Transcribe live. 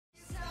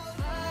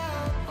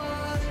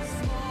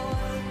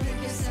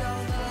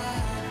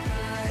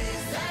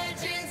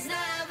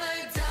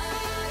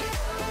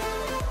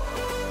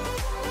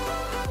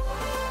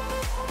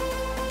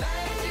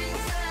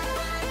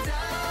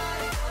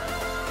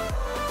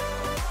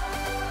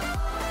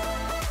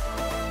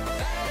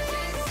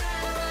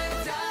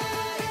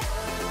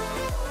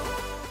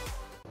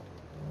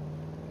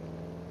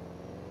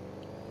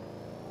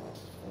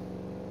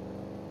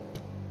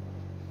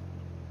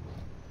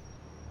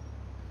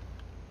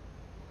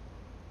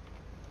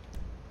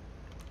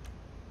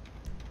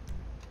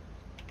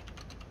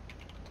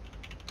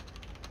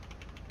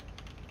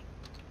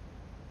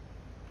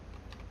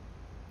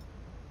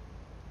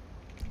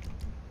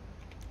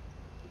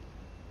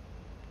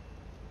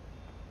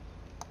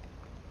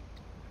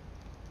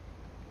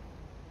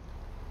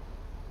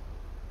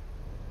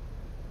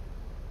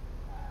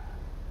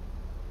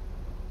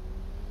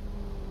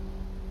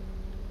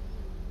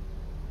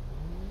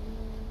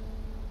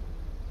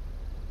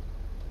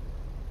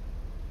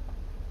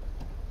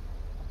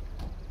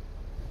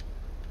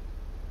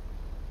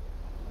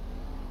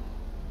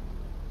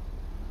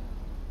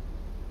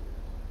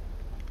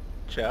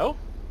Joe?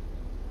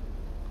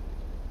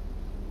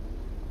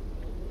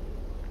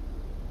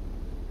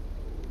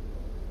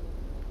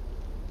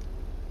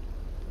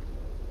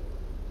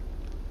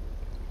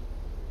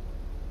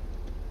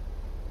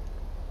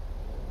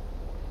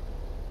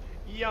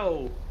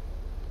 Yo!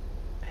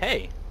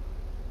 Hey.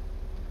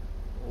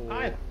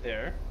 Hi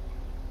there.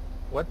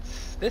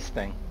 What's this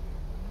thing?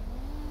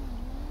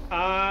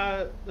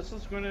 This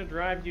is going to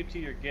drive you to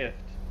your gift.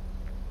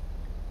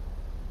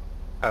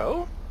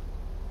 Oh?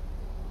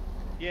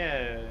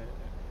 Yeah.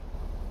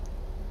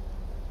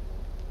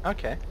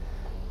 Okay.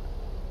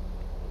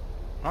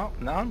 Well,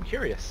 now I'm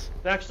curious.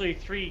 It's actually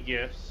 3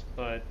 gifts,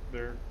 but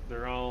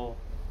they're all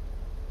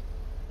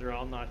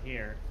not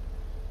here.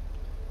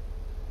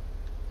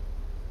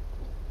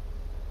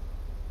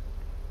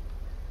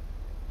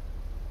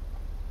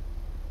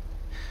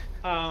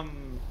 How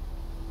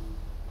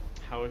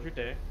was your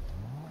day?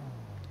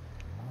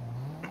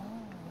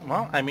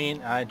 Well, I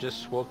mean, I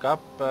just woke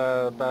up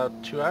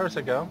about 2 hours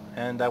ago,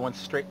 and I went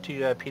straight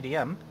to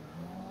PDM.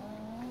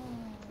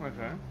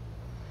 Okay.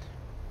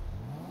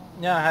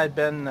 Yeah, had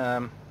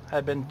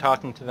been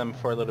talking to them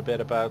for a little bit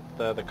about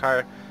the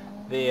car.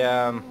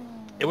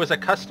 It was a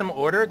custom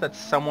order that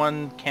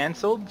someone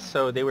canceled,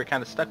 so they were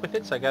kind of stuck with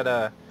it. So I got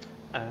a.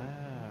 Ah.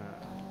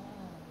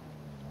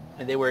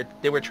 And they were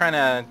trying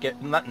to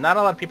get. Not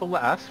a lot of people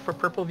ask for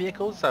purple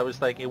vehicles. So I was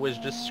like, it was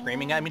just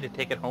screaming at me to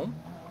take it home.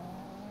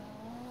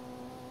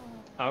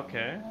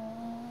 Okay.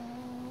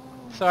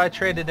 So I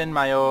traded in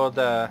my old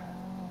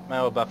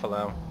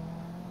Buffalo,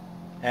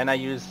 and I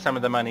used some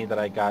of the money that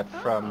I got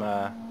from.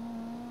 Oh.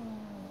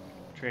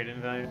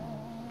 Trade-in value?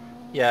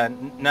 Yeah,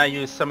 and I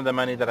used some of the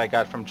money that I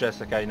got from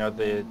Jessica. You know,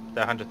 the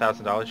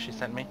 $100,000 she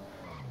sent me.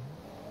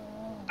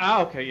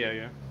 Ah, okay, yeah,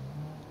 yeah.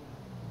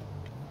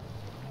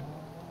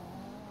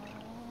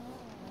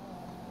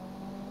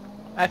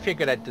 I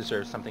figured I'd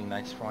deserve something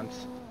nice for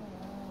once.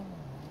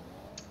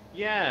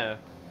 Yeah.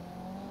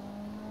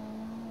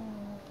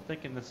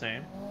 Thinking the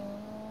same.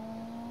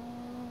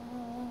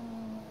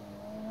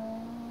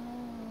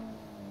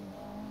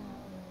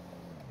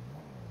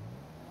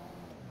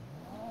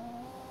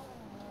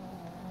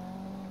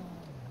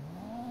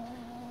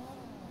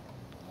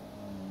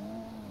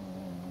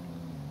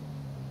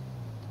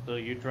 So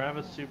you drive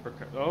a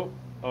supercar.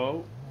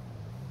 Oh.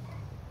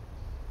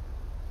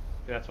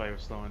 That's why he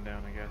was slowing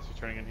down, I guess. You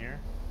turning in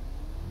here?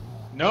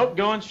 Nope,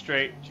 going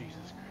straight. Jesus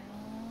Christ.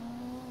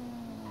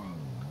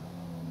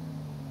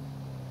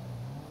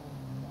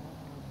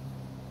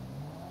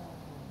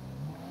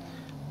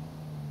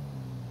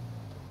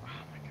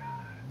 Oh my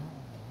God.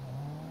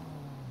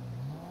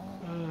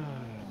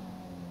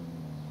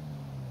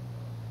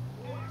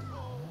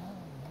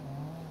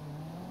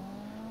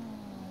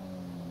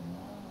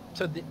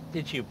 So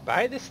did you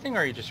buy this thing,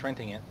 or are you just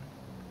renting it?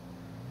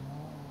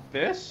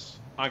 This?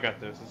 I got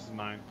this. This is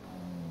mine.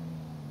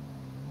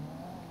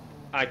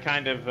 I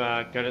kind of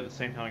got it at the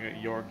same time I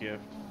got your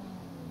gift.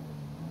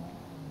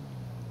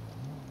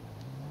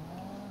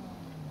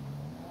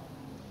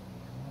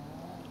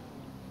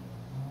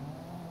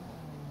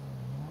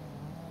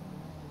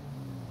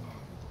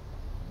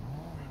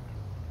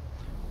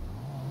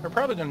 We're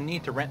probably going to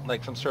need to rent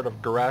like some sort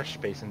of garage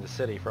space in the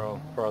city for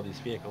all these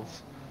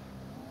vehicles.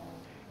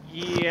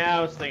 Yeah,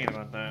 I was thinking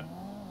about that.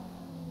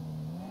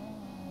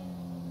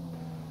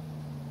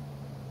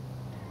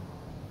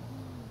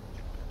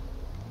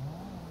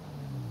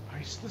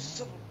 Nice, the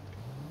cylinder.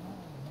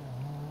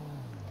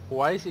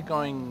 Why is he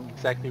going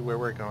exactly where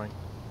we're going?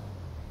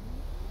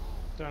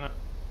 Don't know.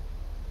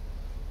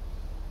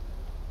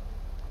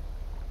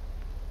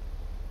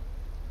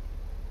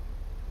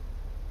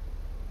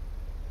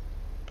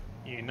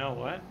 You know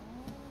what?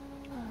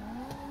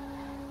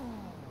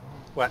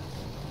 What?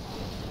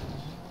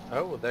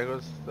 Oh, well, there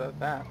goes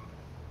that.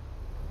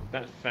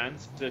 That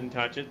fence didn't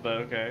touch it, but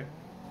okay.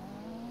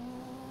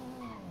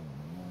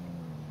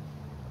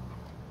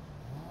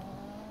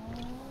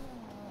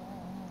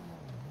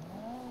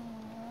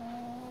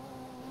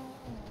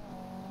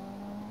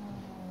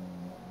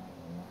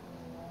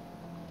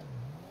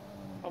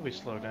 Probably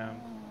slow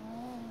down.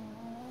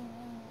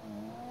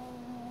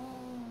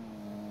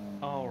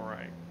 All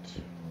right.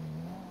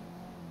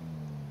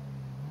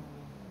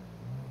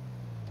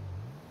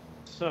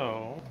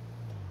 So,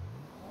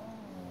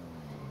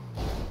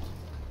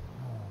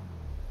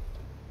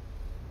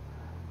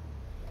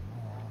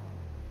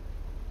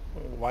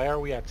 Why are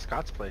we at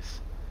Scott's place?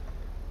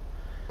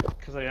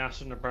 because I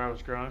asked him to borrow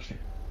his garage.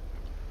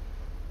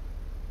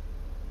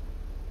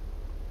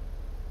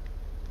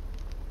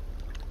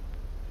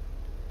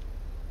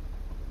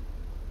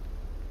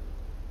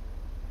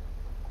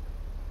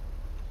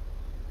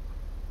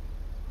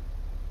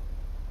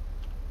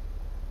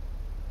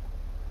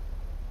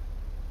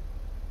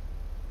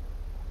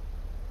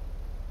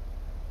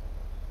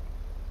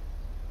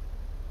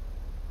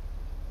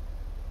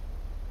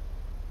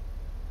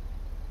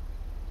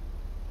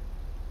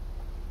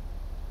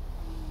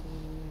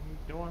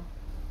 Go on.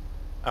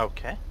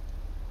 Okay.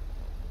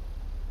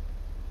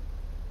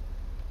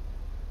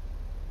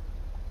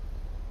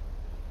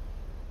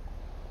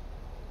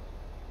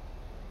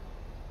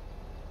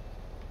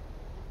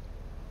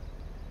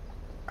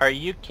 Are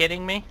you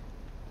kidding me?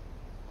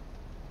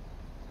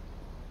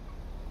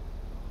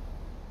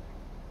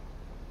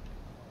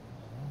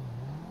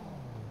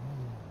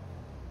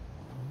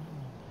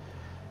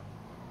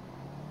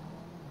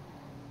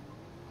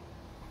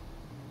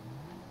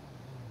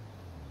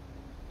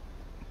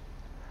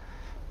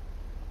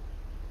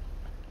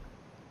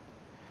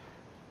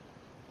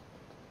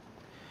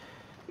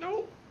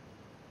 Nope.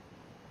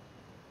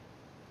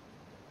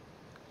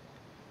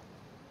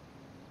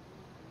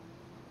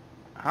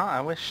 Oh,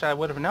 I wish I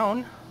would have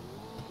known.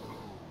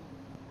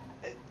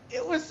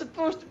 It was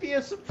supposed to be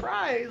a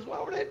surprise. Why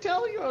would I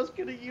tell you I was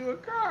getting you a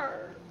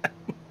car?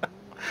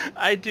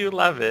 I do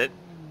love it.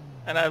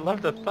 And I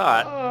love the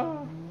thought.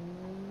 Oh.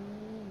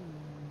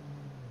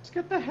 It's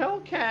got the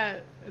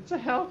Hellcat. It's a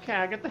Hellcat.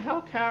 I got the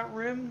Hellcat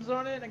rims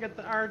on it. I got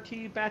the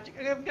RT batch.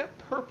 I've got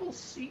purple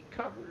seat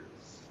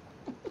covers.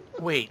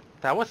 Wait,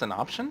 that was an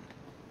option?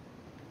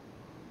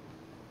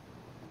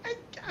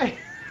 I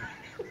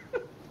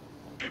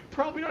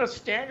probably not a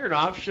standard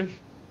option.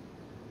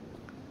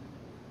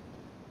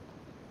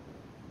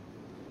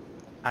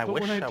 I But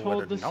wish when I I told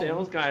would the have known.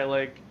 sales guy,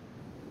 like,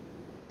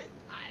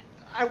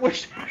 I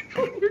wish I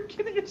knew you're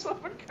getting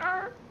yourself a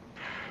car.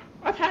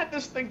 I've had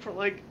this thing for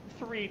like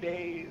 3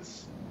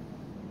 days.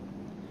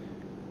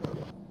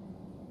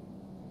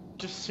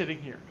 Just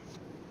sitting here.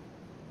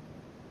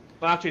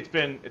 Well, actually,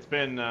 it's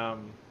been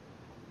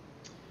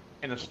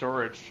in a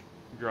storage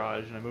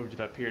garage, and I moved it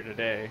up here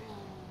today.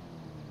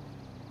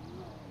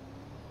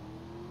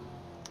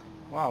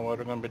 Wow, what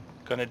are we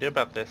gonna do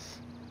about this?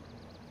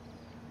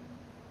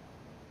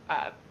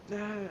 I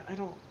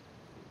don't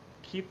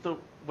keep the.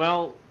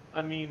 Well,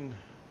 I mean,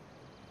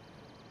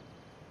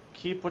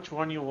 keep which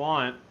one you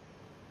want,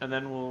 and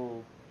then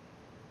we'll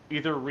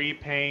either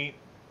repaint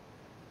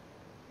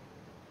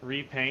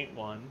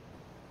one,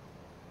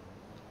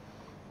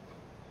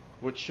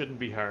 which shouldn't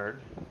be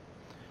hard.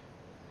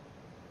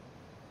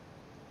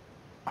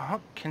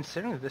 Oh,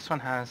 considering that this one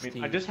has I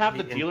mean, the... I just have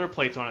the the dealer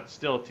plates on it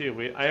still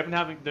too. I don't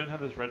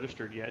have this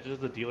registered yet. Just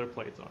the dealer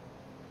plates on it.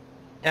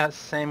 Yeah,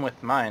 same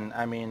with mine.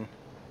 I mean,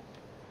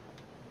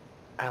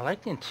 I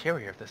like the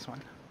interior of this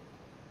one.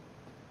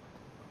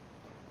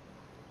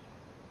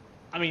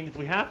 I mean, if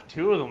we have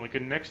two of them, we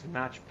could mix and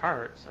match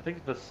parts. I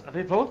think this. Are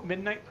they both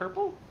midnight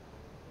purple?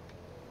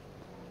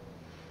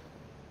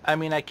 I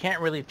mean, I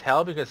can't really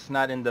tell because it's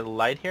not in the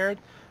light here.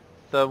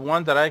 The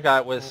one that I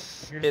got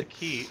was... Well, here's the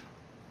key.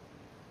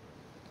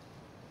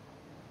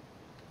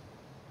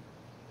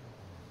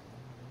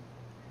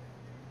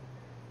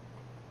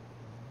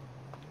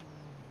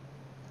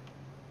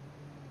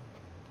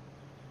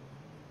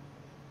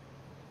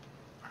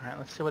 Alright,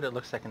 let's see what it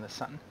looks like in the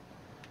sun.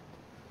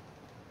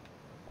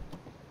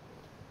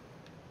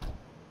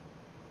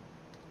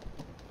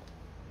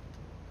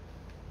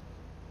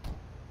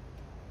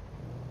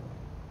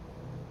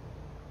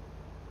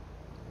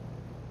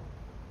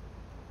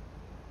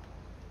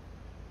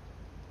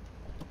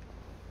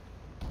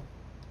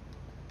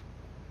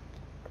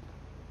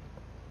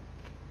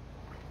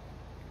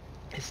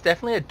 It's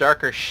definitely a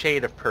darker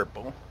shade of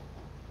purple.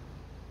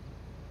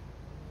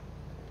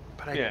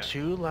 But I Yeah.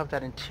 do love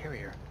that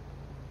interior.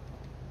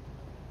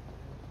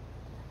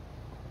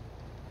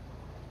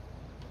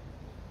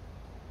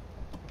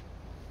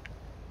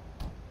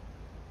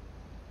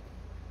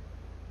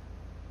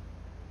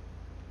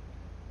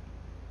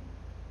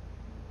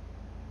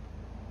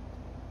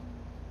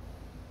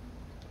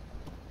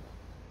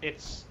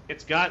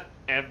 It's got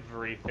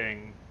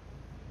everything.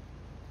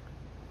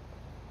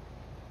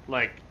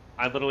 Like,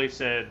 I literally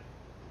said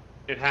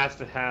it has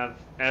to have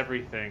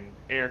everything.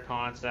 Air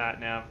con, sat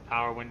nav,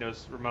 power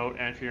windows, remote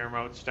entry,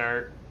 remote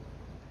start,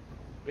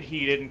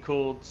 heated and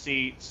cooled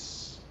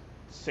seats,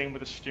 same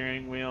with the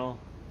steering wheel,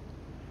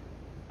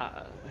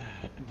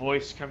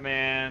 voice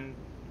command,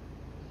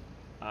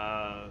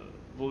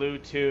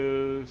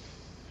 Bluetooth,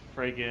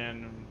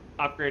 friggin'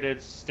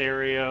 upgraded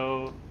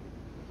stereo.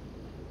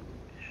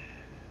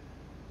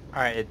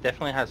 Alright, it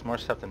definitely has more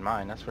stuff than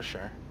mine, that's for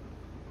sure.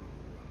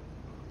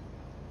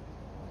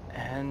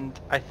 And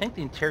I think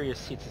the interior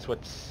seats is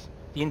what's...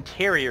 The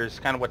interior is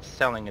kind of what's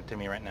selling it to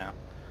me right now.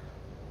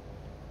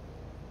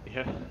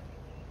 Yeah.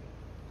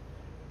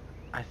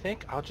 I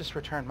think I'll just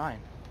return mine.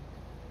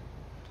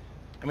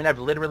 I mean, I've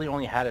literally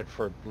only had it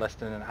for less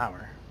than an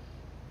hour.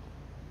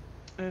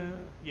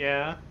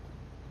 Yeah.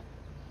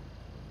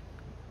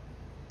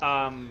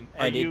 Are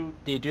And you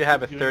you do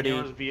have a doing 30...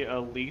 yours via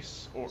a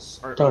lease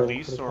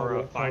or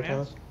a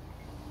finance?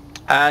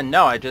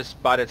 No, I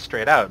just bought it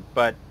straight out,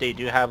 but they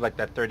do have like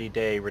that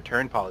 30-day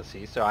return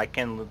policy, so I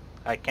can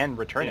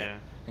return it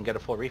and get a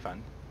full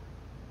refund.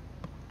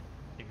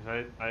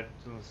 Because I was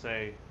gonna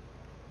say,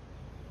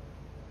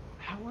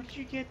 how would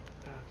you get?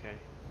 Okay.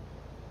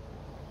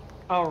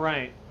 Oh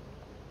right,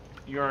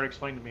 you already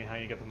explained to me how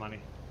you get the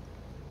money.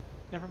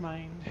 Never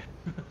mind.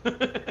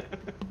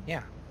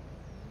 Yeah.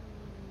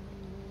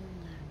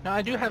 No,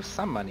 I do have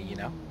some money, you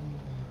know.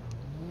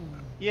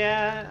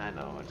 Yeah, I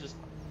know. I just,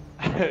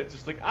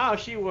 just like, oh,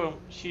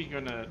 she's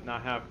gonna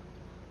not have.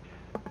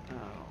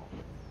 Oh,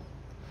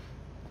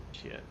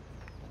 shit.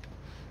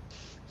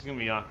 It's gonna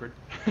be awkward.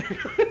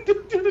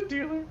 To the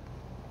dealer.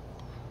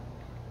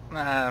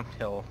 Nah,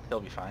 he'll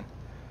be fine.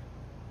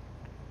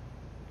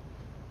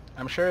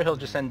 I'm sure he'll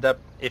just end up,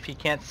 if he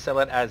can't sell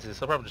it as is,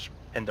 he'll probably just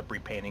end up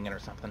repainting it or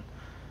something.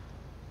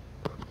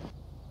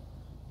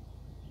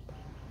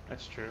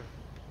 That's true.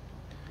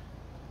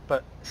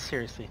 But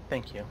seriously,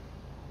 thank you.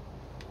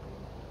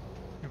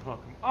 You're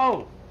welcome.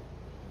 Oh!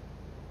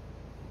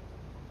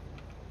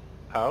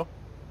 Oh?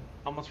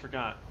 Almost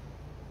forgot.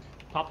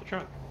 Pop the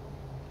trunk.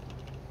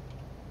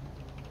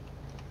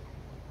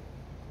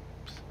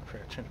 Oops, I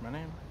forgot to change my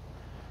name.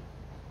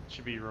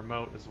 Should be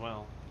remote as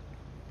well.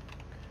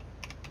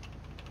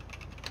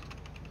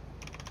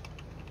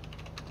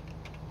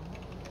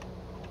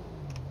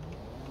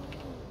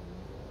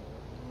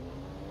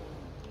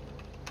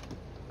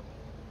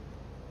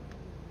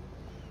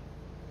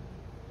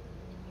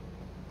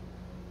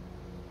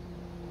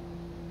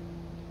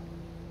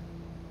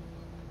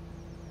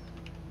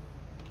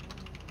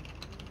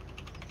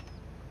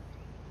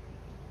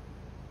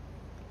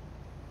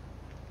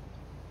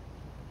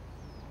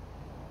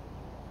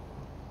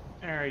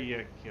 There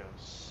you go.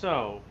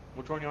 So,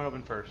 which one do you want to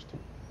open first?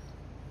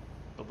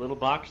 The little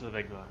box or the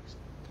big box?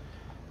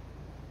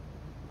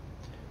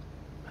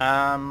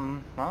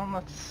 Well,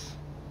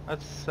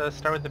 let's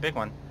start with the big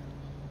one.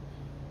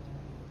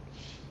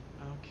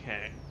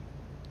 Okay.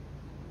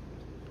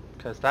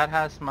 Because that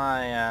has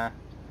my,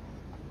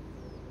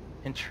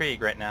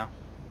 intrigue right now.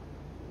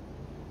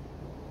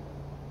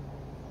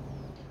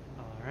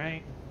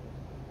 Alright.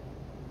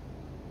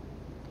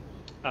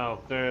 Oh,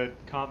 the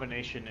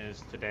combination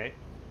is today.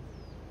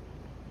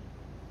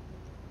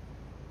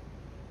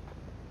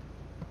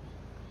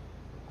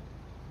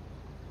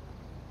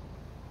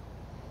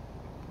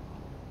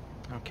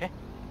 Okay.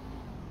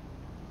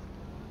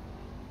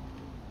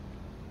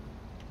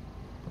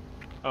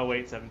 Oh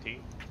wait,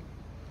 17.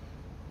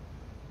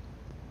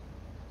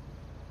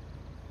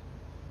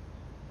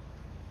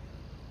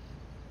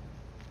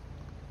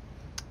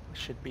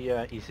 Should be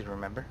easy to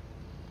remember.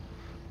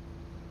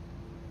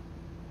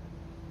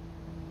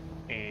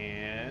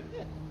 And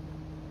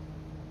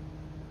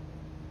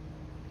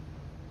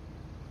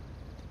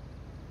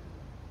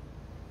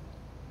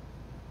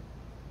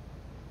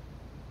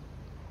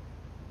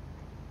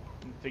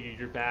figured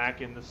you're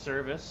back in the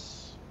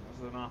service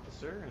as an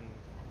officer and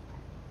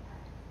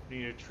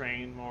you need to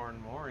train more and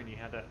more, and you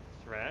had that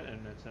threat, and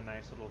it's a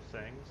nice little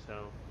thing,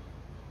 so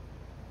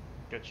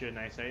got you a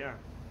nice AR.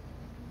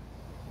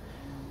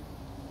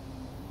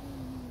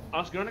 I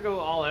was going to go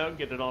all out and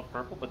get it all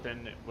purple, but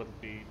then it wouldn't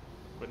be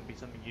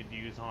something you'd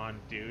use on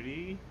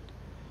duty.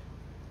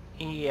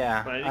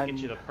 Yeah. But I didn't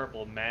get you the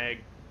purple mag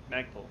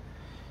pull.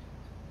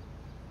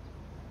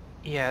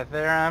 Yeah,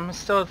 I'm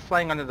still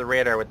flying under the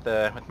radar with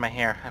my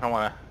hair. I don't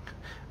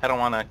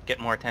wanna get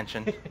more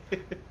attention.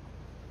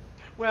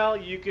 Well,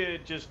 you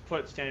could just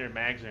put standard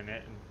mags in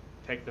it and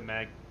take the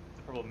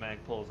purple mag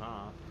pulls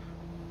off.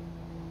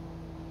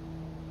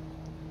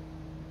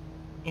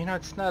 You know,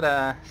 it's not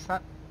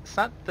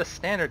the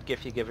standard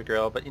gift you give a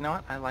girl, but you know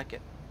what? I like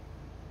it.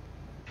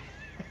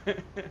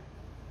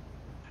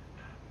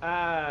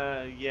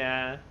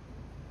 Yeah,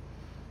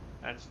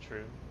 that's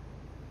true.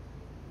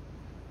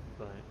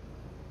 But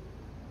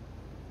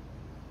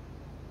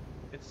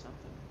it's something.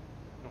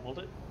 Wanna hold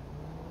it?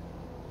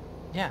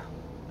 Yeah.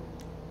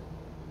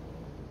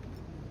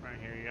 Right,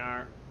 here you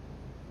are.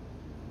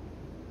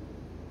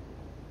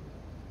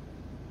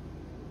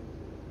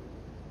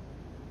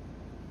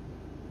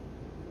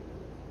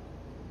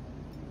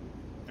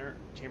 There,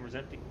 chamber's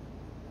empty.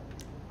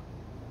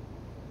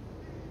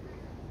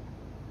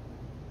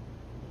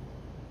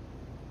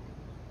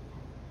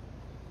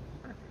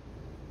 Perfect.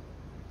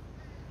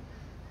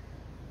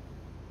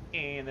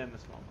 And then the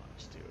small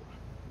box too.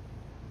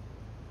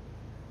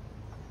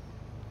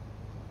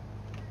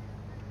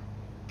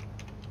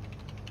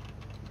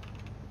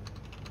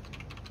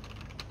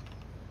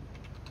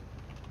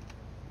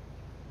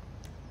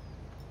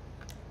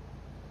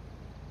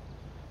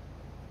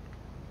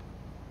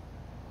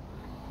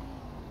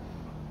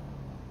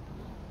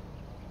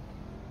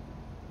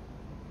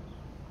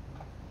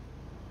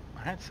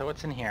 Alright, so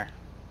what's in here?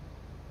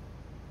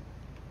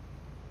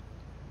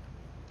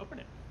 Open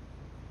it.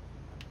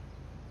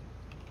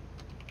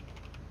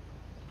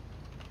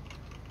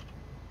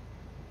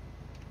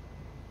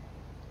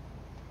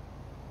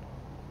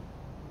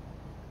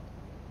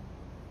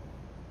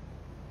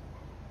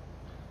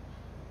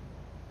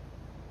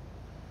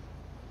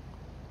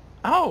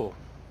 Oh!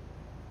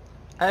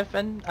 I've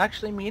been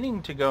actually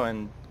meaning to go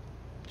and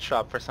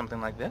shop for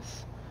something like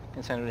this.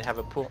 Considering we have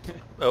a pool.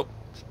 Oh.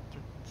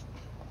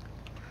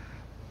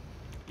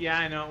 Yeah,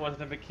 I know it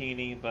wasn't a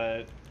bikini,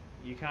 but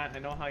I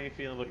know how you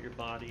feel about your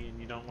body, and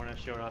you don't want to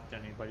show it off to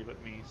anybody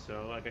but me,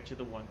 so I got you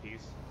the one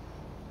piece.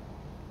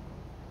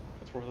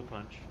 That's worth a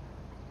punch.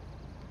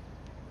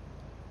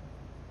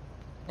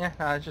 Yeah,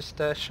 no, I was just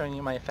showing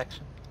you my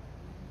affection.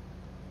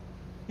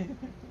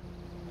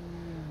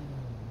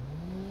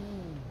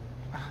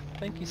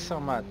 Thank you so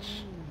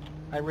much.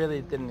 I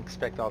really didn't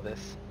expect all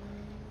this.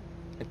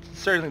 I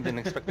certainly didn't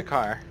expect the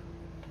car.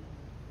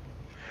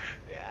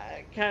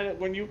 kind of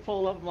when you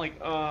pull up, I'm like,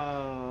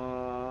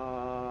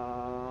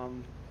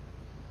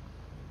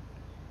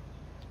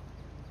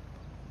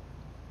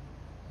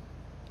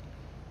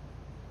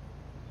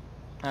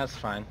 That's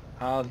fine.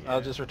 I'll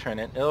yeah. just return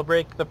it. It'll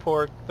break the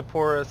poor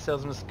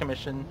salesman's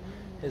commission,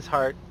 his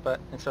heart,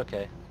 but it's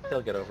okay.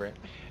 He'll get over it.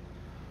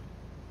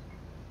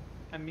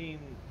 I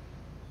mean,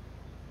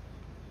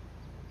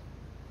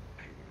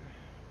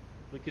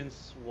 we can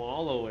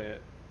swallow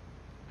it.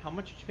 How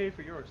much did you pay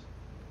for yours?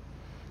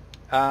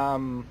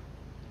 Um,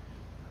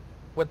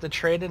 with the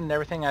trade-in and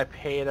everything, I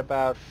paid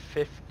about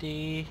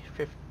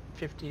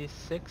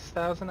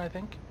 56,000, I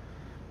think.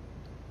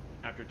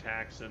 After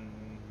tax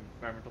and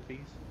environmental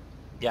fees?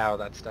 Yeah, all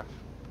that stuff.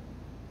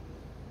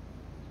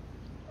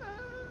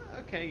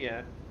 Okay,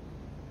 yeah.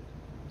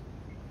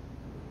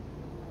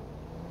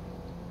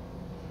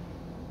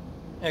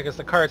 Yeah, because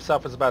the car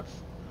itself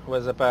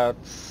was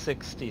about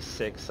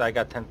 66. I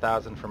got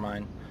 10,000 for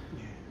mine.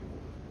 Yeah.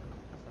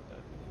 That's not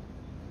bad.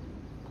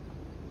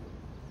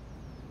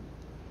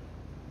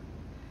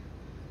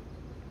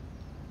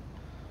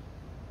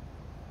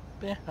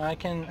 Yeah, I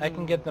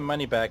can get the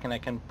money back and I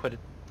can put it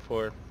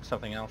for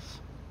something else.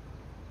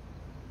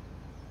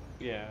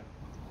 Yeah.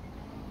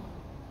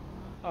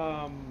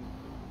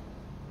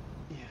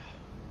 Yeah.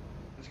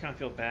 I just kind of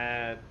feel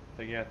bad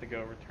that you have to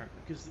go return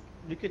because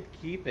you could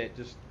keep it,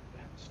 just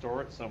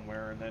store it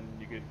somewhere, and then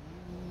you could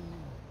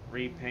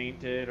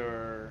repaint it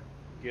or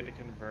get it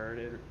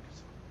converted.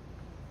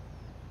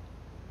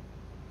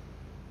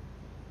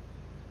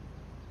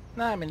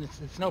 No, I mean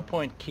it's no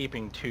point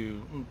keeping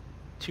two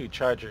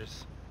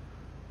chargers.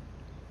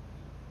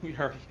 We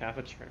already have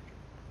a charger.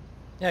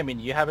 Yeah, I mean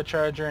you have a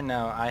charger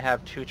now. I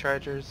have two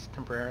chargers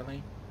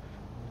temporarily,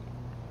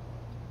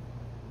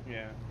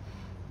 Yeah.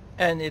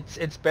 and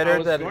it's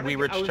better that we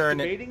I was return it.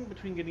 debating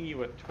between getting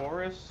you a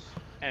Taurus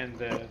and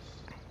this.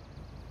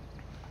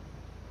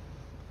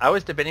 I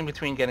was debating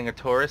between getting a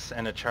Taurus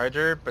and a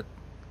charger, but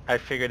I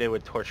figured it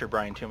would torture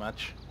Brian too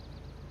much.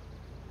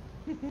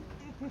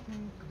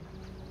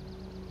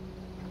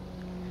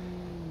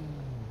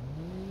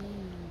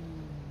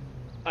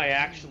 I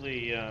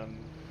actually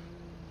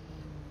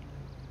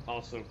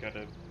also got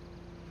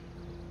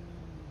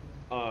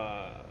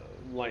a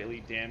lightly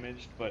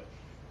damaged but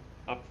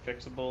up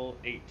fixable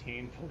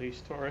 18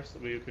 police Taurus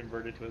that we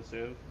converted to a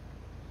Civ.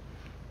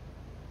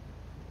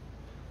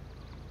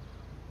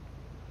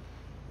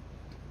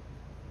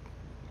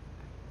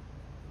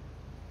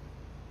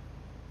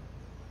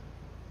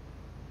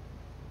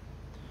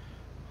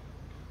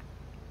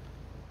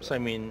 So I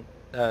mean,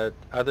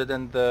 other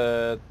than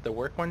the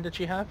work one that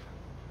you have?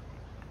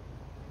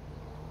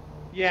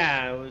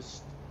 Yeah,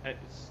 it's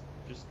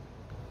just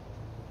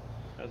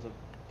as a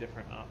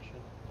different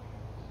option.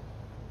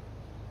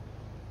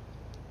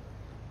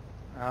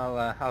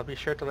 I'll be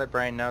sure to let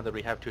Brian know that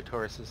we have two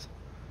Tauruses.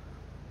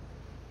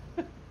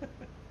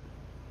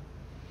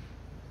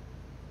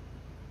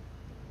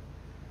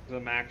 'Cause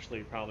I'm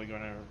actually probably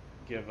going to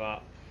give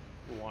up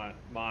one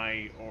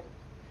my or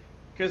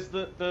because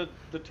the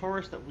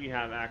Taurus that we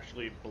have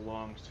actually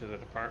belongs to the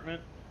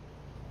department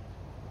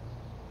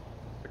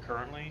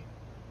currently.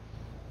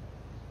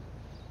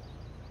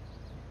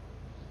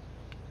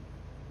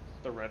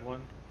 The red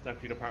one, it's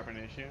actually a department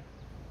issue.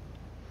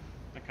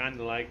 I kind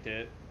of liked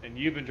it, and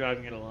you've been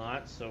driving it a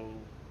lot,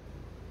 so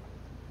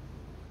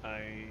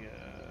I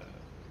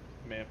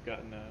may have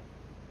gotten a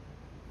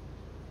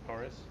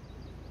Taurus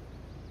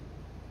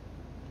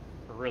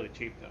for really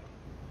cheap though.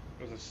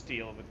 It was a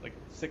steal, but like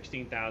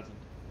 16,000.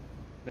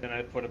 Then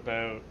I put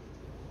about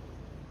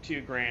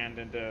 $2,000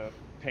 into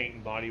paint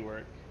and body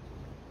work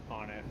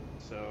on it,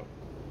 so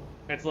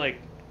it's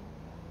like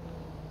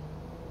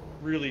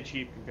really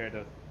cheap compared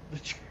to the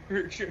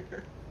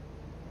Charger.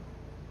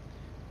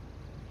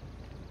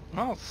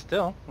 Well,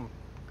 still,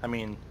 I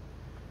mean,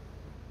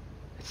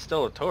 it's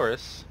still a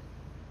Taurus.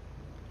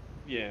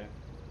 Yeah.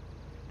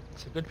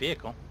 It's a good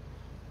vehicle.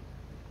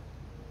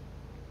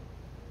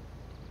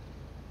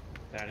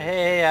 That is.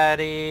 Hey,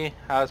 Addie,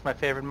 how's my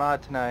favorite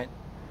mod tonight?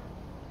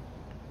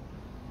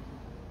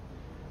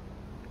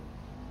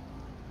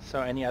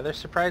 So, any other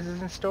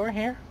surprises in store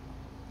here?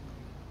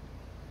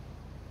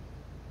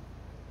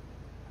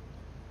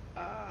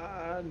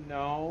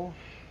 No.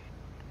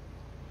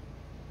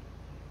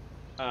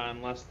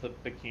 Unless the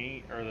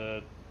bikini or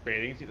the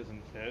bathing suit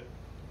doesn't fit.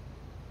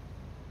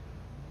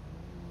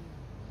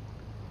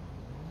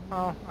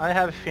 Well, I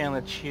have a feeling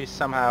that you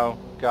somehow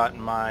got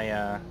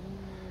my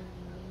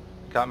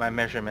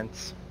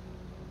measurements.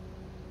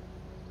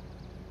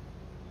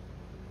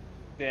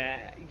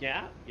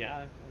 Yeah,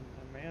 I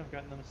may have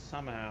gotten them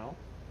somehow.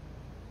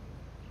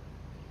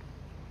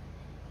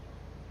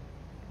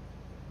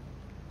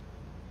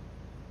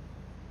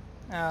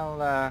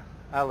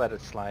 I'll let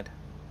it slide.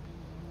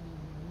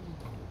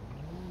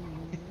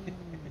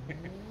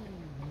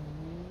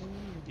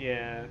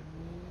 Yeah.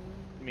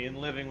 I mean,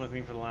 living with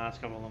me for the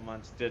last couple of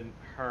months didn't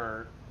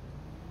hurt.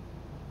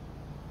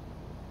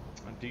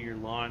 I do your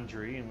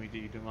laundry, and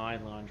you do my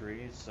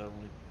laundry, so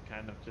we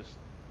kind of just,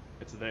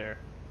 it's there.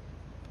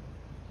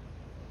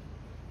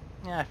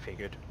 Yeah, I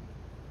figured.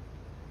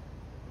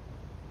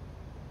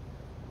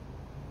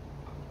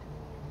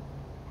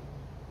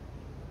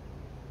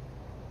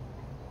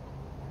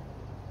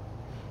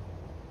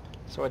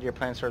 So what are your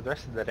plans for the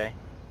rest of the day?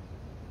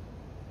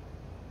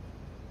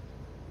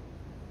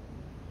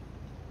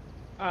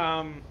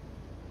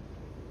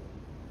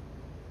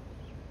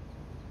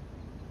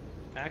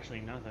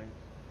 Actually nothing.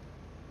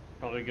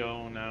 Probably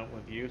going out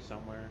with you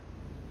somewhere.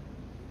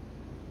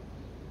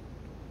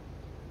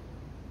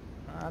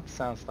 That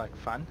sounds like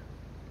fun.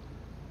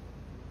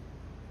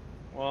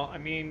 Well, I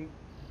mean,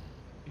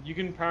 you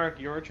can park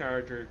your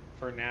charger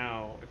for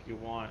now if you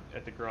want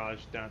at the garage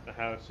down at the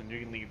house, and you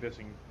can leave this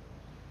in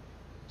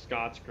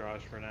Scott's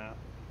garage for now.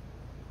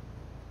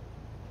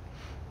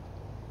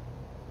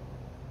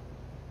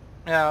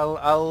 Yeah,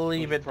 I'll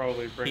leave it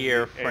Probably bring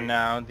here you for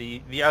now.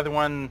 The other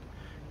one,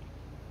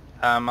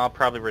 I'll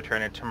probably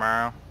return it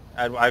tomorrow.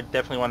 I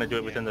definitely want to do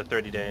it within the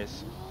 30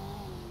 days.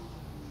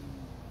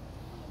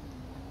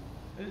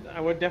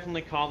 I would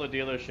definitely call the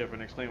dealership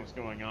and explain what's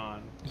going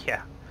on.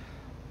 Yeah.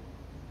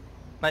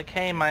 Like,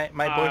 hey, my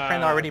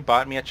boyfriend already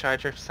bought me a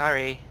charger.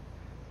 Sorry.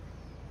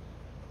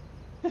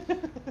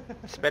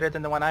 It's better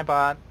than the one I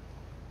bought.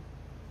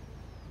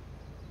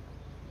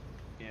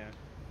 Yeah.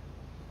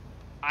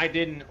 I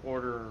didn't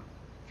order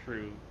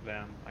through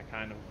them. I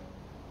kind of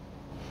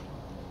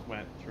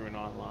went through an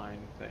online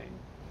thing.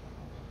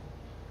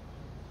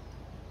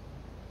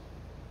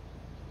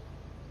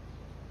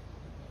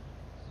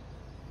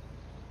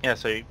 Yeah,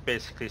 so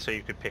basically, so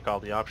you could pick all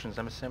the options,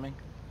 I'm assuming?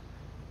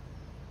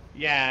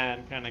 Yeah,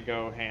 and kind of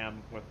go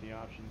ham with the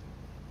options.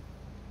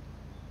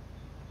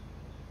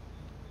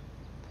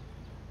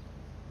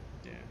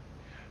 Yeah.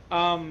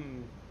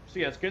 So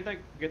yeah, let's get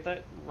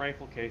that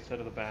rifle case out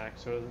of the back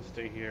so it doesn't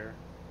stay here.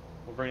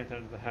 We'll bring it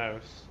down to the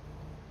house,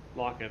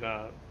 lock it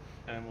up,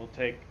 and we'll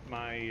take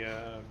my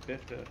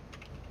Bifta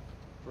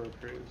for a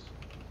cruise.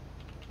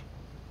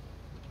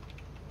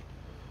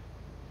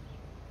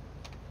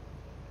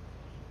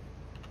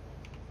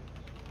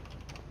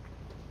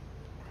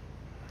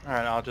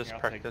 Alright, I'll just Here,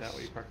 I'll park take this. that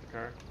while you park the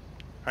car.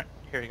 Alright,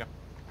 here you go.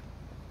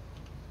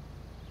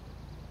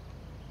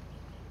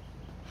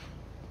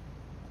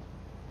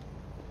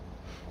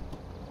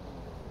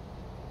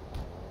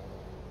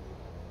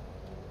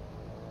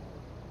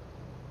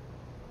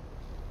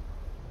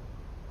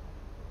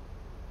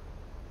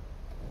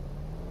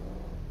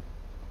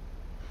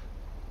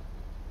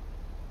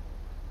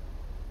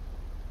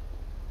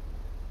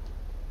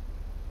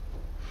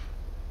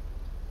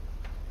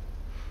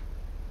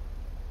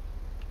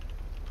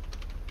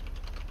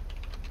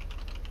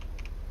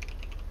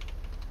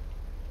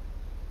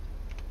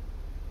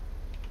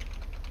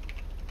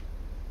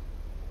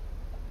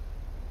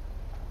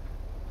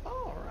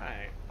 All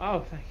right.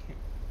 Oh, thank you.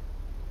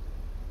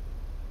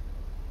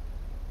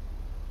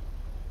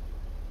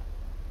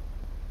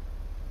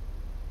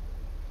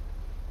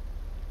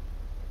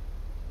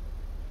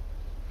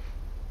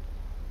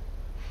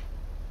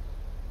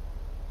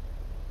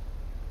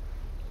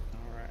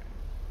 All right.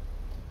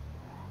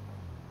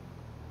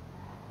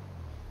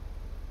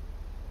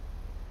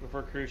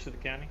 Before cruise to the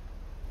county.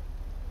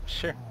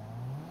 Sure.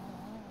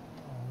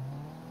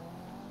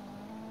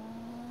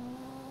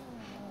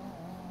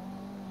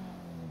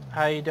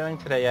 How are you doing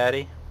today,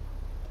 Addie?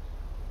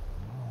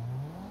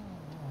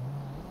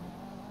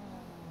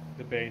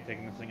 Debating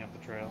taking this thing up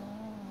the trail.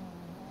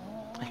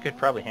 I could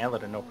probably handle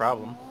it, no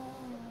problem.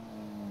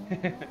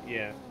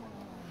 Yeah.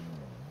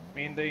 I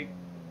mean,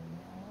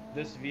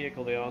 this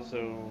vehicle they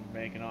also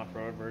make an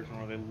off-road version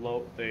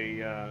where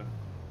they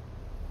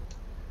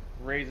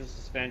raise the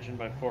suspension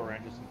by 4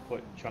 inches and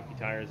put chunky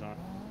tires on.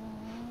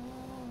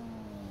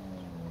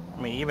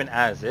 I mean, even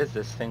as is,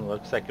 this thing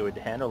looks like it would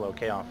handle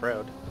okay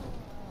off-road.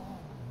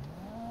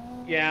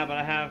 Yeah, but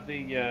I have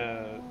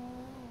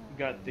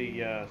got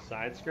the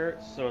side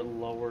skirts, so it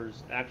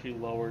actually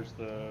lowers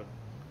the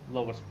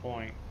lowest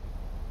point.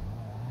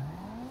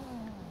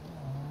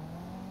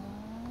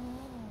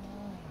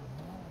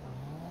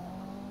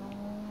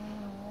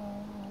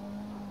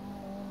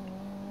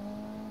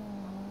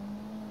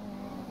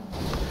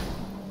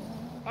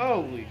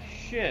 Holy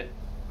shit!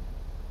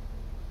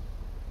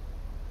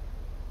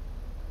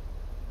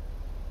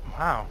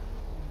 Wow.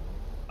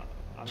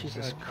 I'm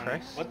Jesus gonna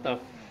Christ. What the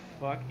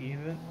fuck,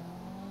 even?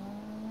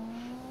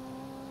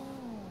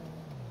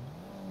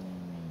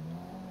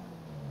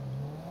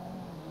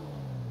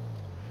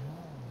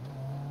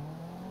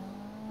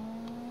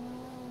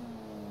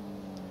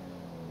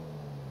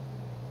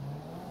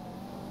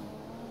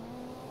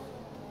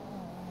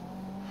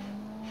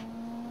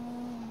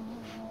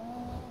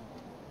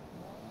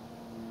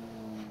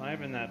 Not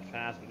even that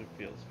fast, but it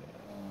feels fast.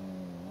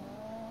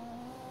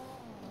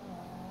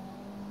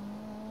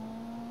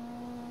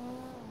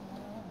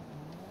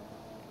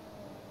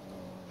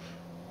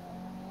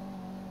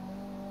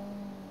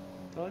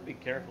 So I'd be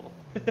careful.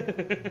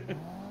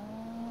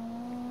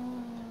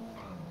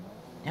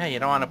 Yeah, you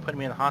don't want to put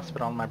me in the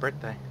hospital on my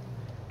birthday.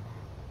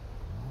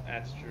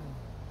 That's true.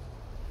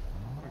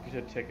 Or get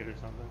a ticket or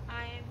something.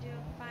 I am doing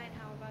fine.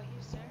 How about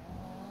you, sir?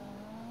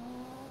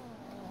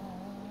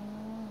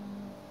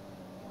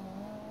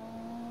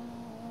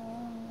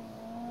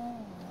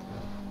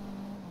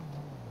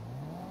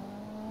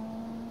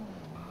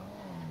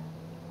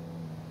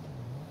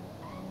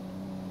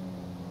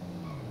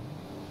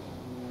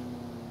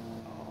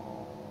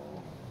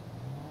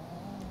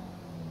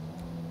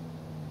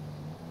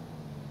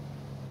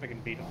 can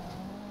beat him.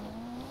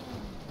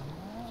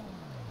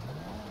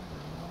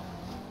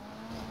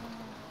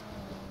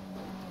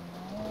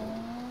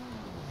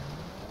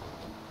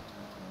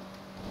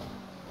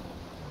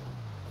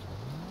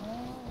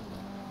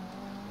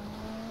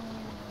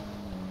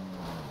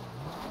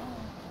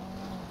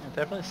 It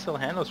definitely still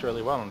handles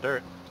really well on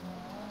dirt.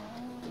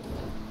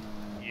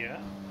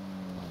 Yeah.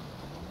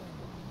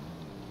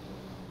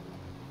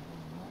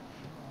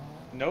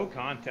 No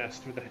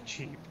contest with that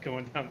Jeep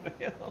going down the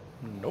hill.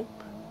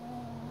 Nope.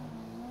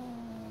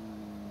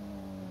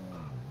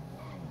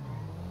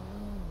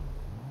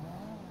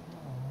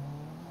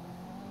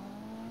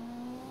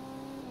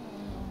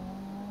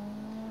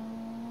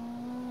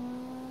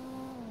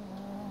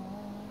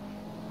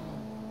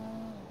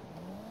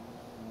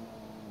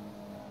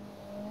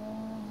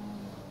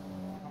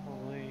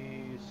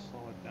 Probably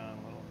slow it down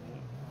a little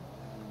bit.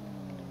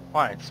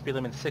 Why? It's speed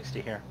limit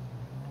 60 here.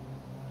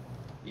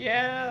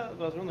 Yeah, I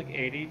was running like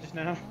 80 just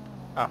now.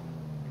 Oh.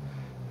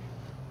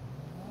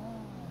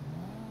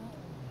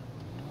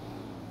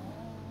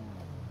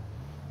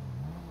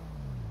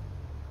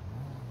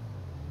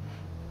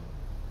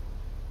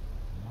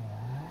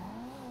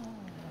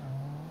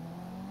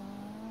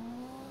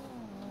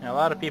 Now, a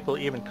lot of people,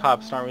 even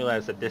cops, don't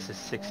realize that this is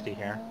 60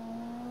 here.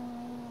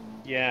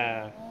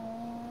 Yeah.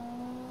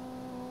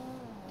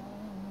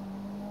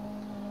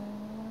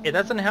 It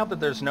doesn't help that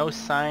there's no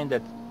sign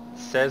that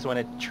says when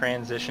it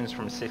transitions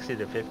from 60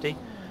 to 50.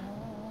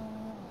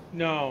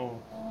 No.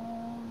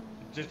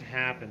 It just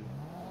happened.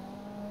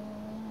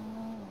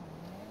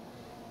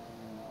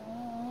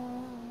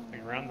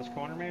 Like around this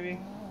corner, maybe?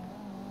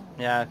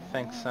 Yeah, I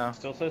think so.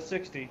 Still says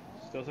 60.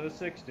 Still says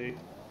 60.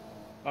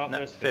 Oh, No,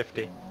 there's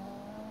 50. 50.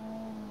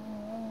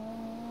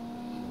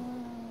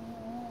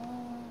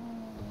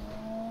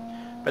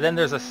 But then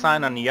there's a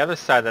sign on the other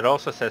side that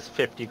also says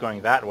 50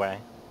 going that way.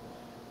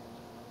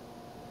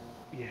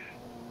 Yeah.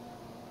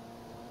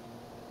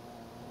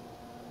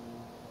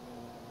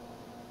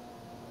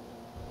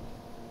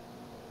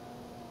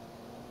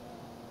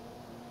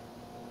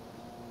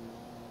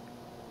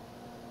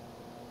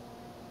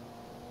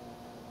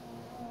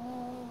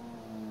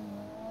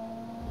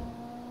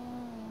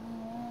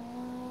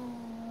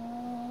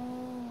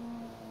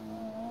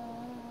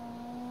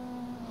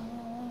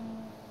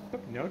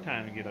 Took no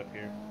time to get up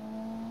here.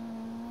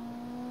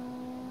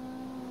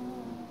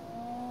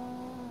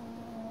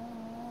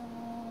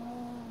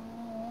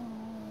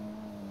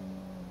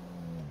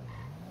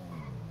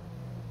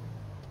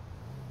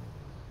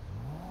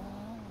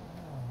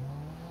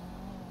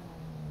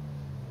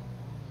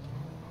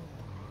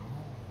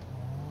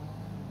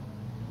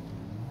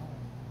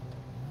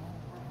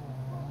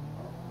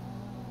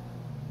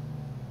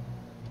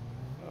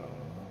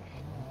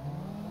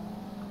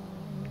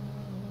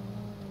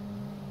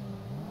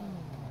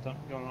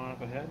 Something going on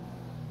up ahead?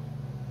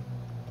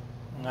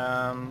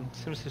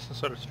 Seems to be some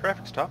sort of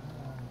traffic stop.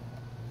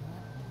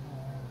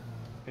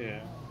 Yeah.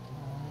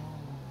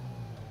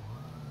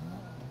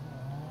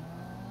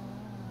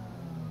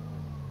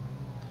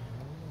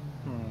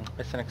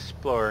 It's an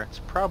Explorer. It's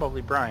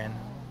probably Brian.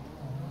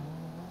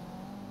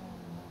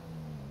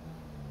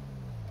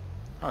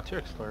 Oh, 2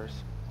 Explorers.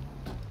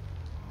 Put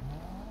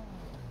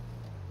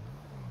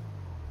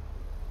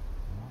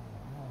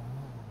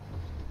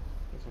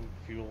some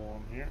fuel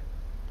on here.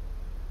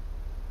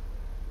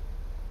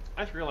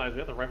 I just realized we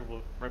have the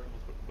rifle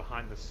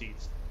behind the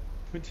seats.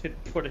 We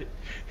didn't put it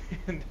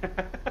in the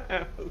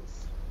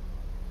house.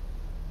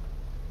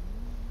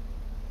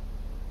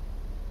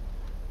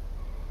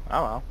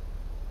 Oh well.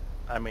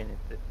 I mean,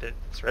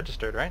 it's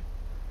registered, right?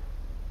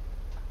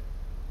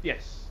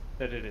 Yes,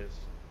 that it is.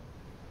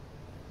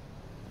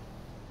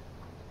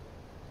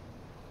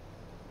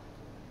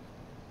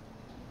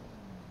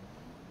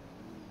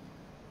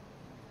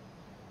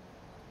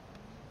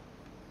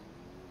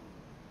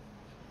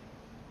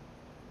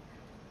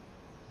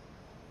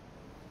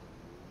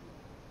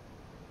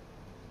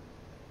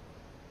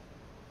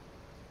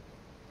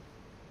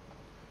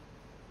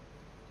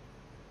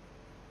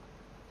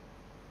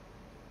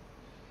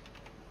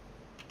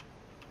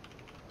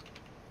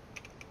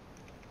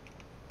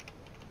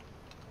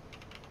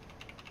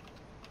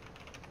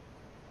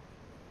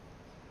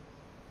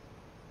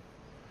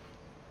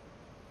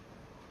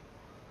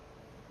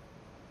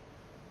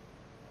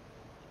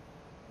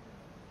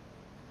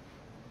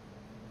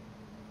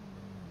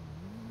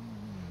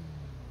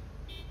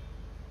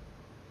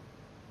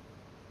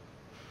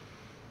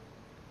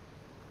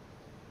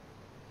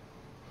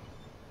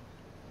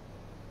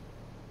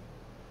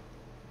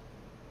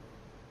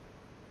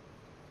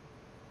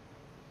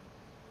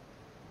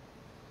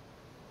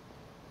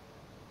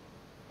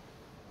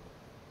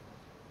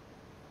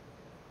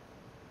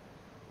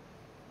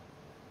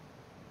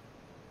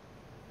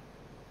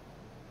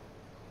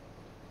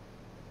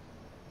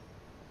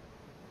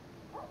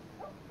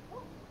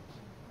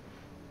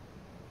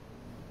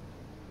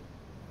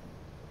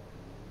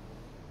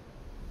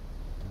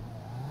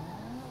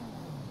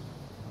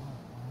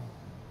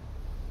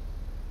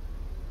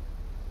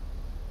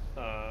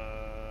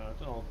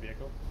 It's an old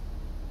vehicle.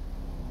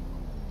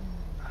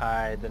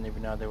 I didn't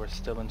even know they were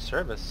still in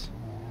service.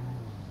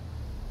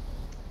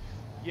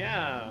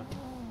 Yeah.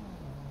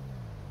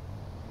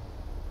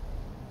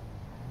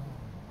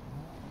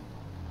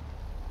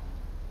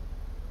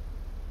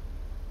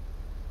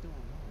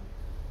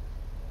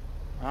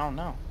 I don't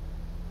know.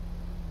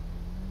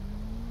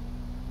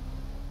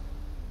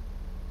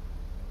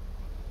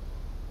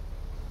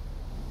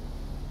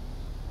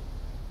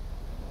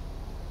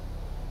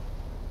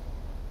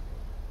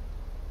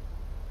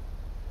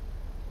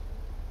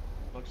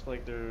 Looks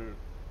like there's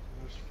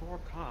 4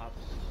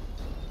 cops.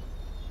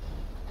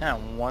 Yeah,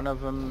 one of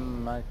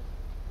them I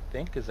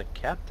think is a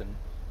captain.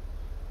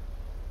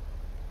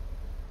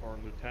 Or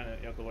a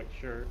lieutenant, you have the white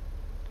shirt.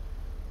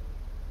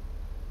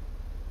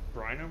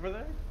 Brian over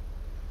there?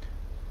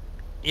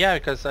 Yeah,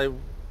 because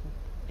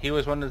he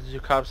was one of the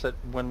 2 cops that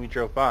when we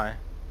drove by.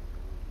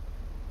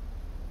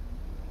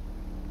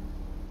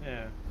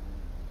 Yeah.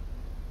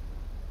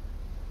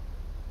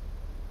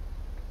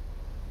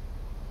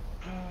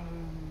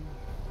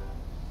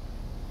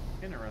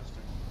 Interesting.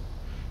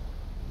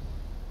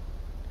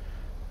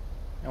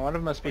 And one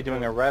of them must be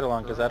doing a ride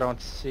along because I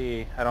don't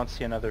see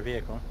another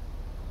vehicle.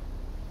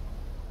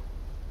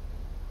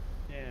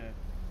 Yeah.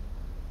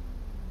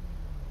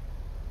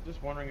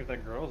 Just wondering if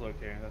that girl's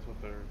okay. That's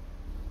what they're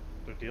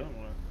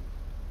dealing with.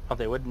 Oh,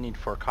 they wouldn't need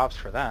 4 cops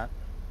for that.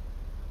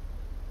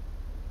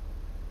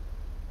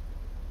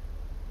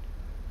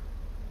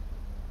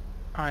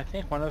 Oh, I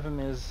think one of them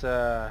is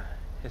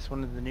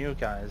one of the new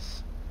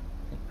guys.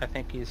 I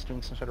think he's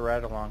doing some sort of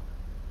ride along.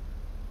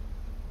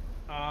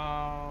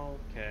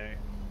 Okay.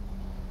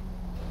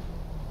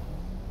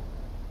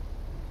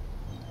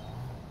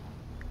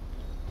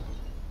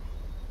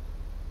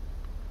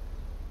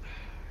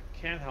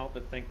 Can't help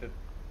but think that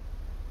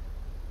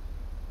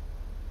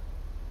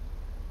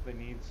she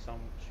needs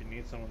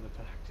someone to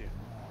talk to.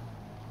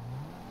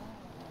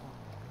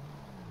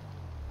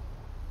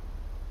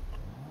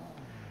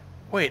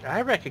 Wait,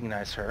 I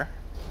recognize her.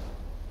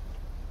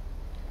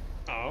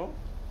 Oh?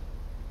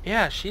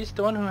 Yeah, she's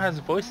the one who has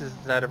voices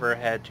out of her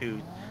head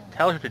to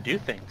tell her to do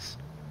things.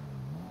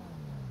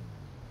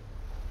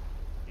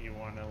 You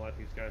want to let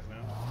these guys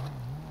know?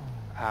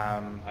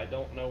 I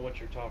don't know what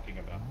you're talking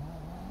about.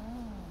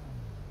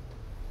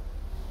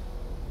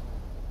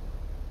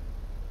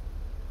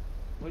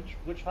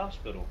 Which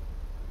hospital?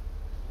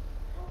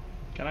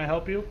 Can I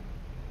help you?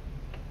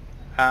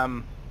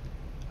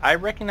 I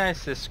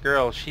recognize this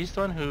girl. She's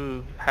the one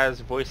who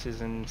has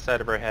voices inside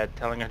of her head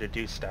telling her to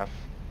do stuff.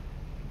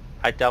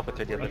 I dealt with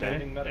her the other Okay,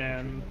 day.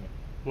 and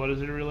what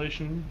is it in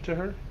relation to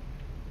her?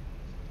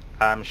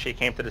 She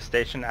came to the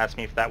station, asked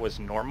me if that was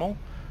normal.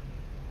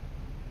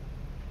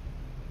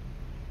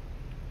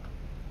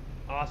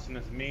 Austin,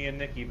 it's me and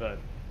Nikki, bud.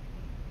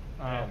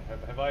 Man,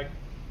 have I...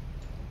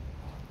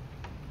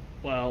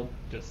 Well,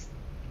 just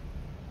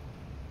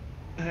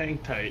hang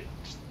tight.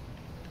 Just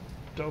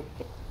don't.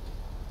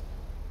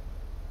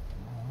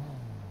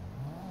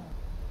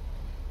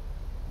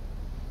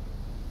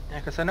 Yeah,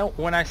 because I know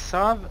when I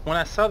saw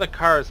the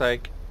car, I was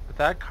like,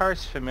 that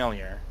car's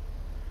familiar.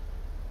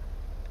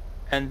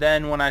 And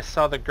then when I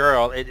saw the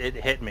girl, it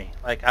hit me.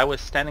 Like, I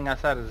was standing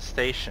outside of the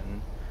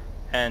station,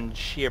 and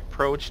she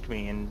approached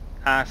me and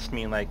asked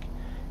me, like,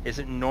 is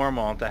it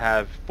normal to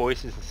have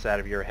voices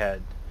inside of your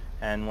head?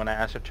 And when I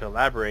asked her to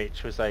elaborate,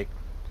 she was like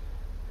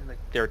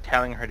they're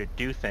telling her to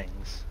do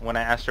things. When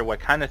I asked her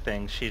what kind of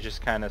things, she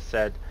just kind of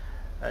said,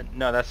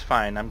 no, that's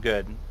fine, I'm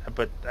good.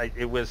 But I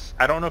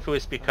don't know if it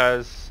was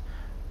because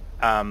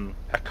a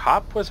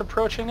cop was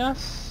approaching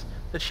us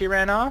that she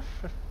ran off,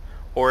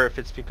 or if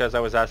it's because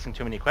I was asking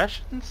too many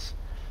questions,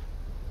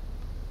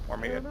 or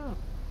maybe a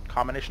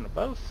combination of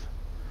both.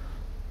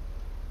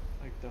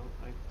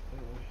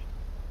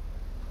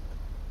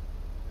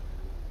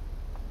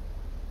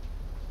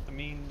 I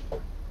mean,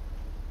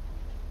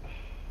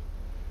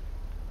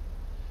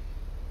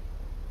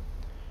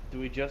 do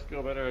we just go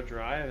about our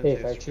drive and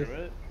say screw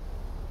it?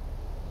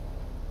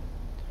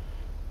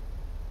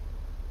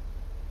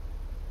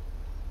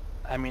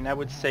 I mean, I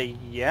would say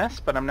yes,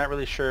 but I'm not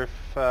really sure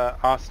if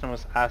Austin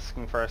was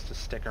asking for us to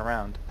stick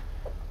around.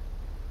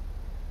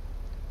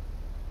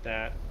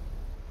 That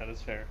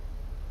is fair.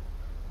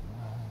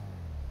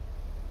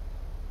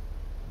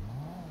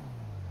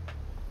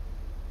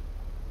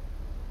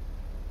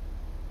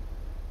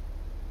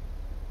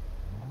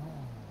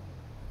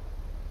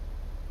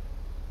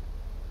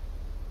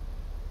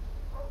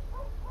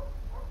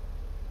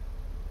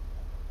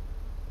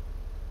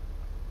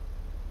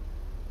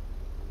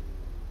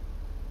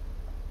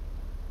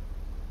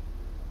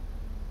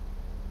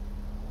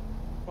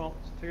 Well,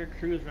 let's take a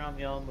cruise around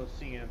the Alamo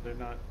Sea, and if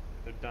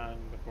they're done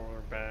before we're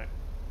back.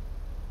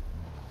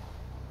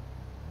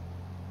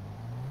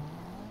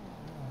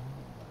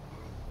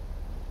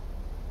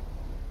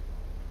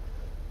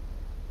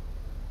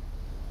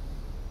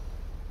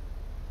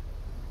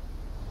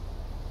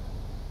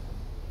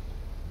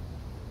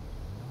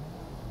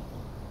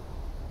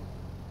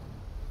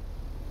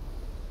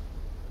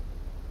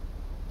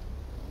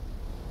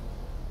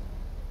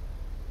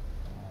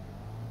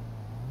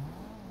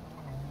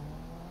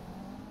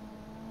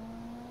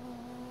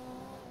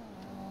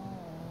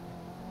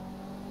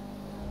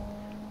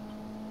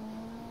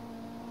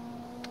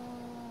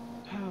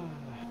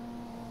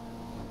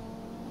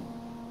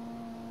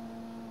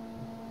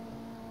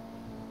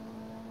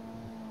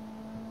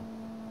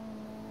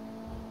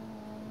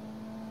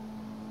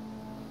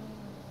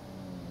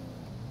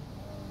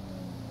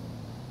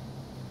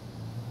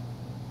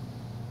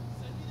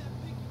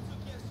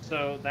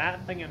 So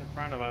that thing in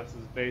front of us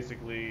is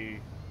basically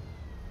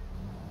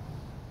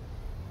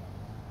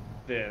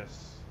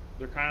this.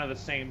 They're kind of the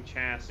same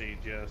chassis,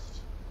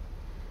 just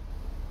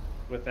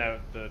without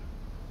the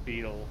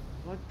beetle.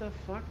 What the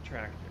fuck,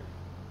 tractor?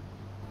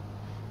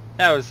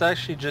 Yeah, I was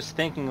actually just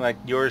thinking like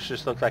yours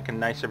just looked like a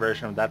nicer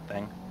version of that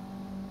thing.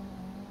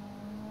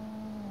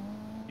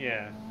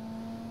 Yeah.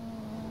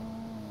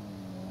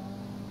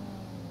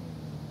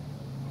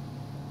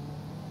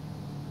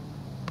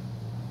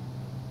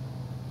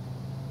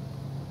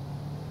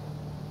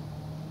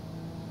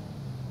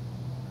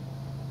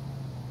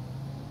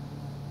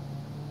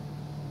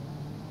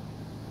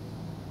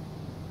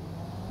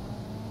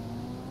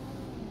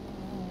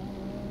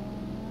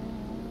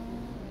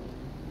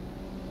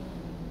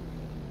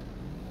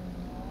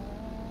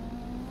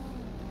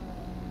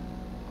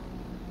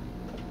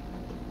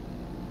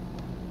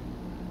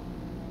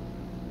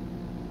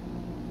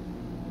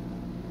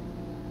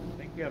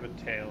 I think we have a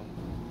tail.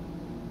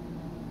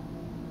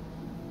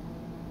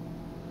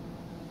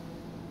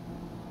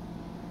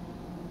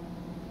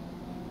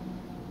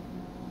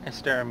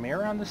 Is there a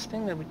mirror on this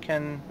thing that we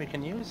can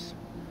use?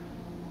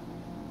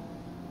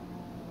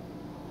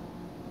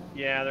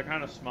 Yeah, they're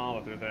kind of small,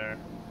 but they're there.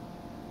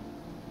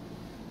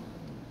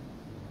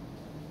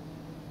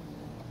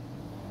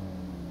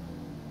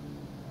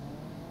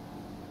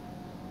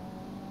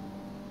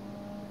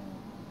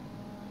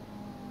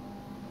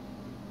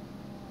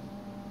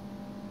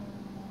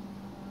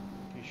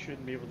 You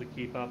shouldn't be able to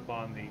keep up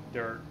on the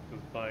dirt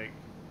with the bike.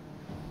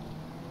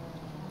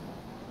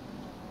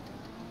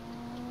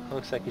 It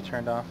looks like you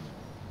turned off.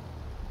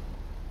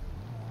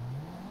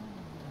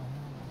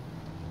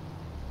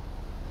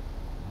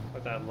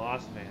 But that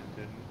lost man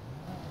didn't.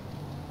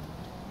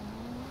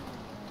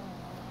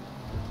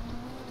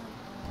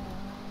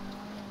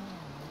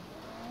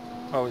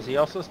 Oh, is he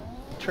also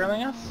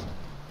trailing us?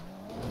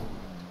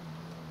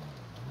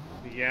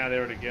 Yeah, they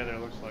were together, it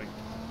looks like.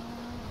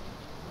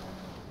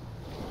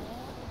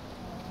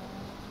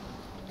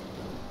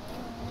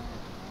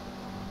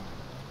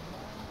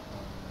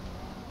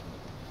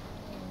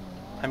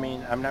 I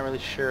mean, I'm not really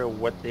sure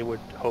what they would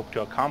hope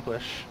to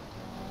accomplish.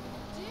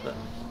 But,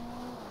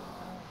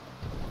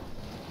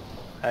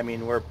 I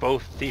mean, we're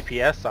both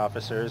DPS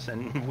officers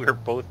and we're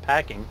both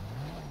packing.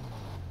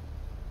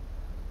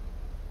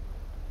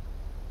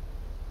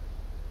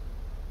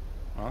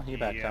 Well, he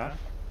backed Yeah.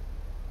 off.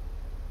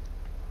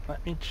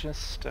 Let me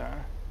just,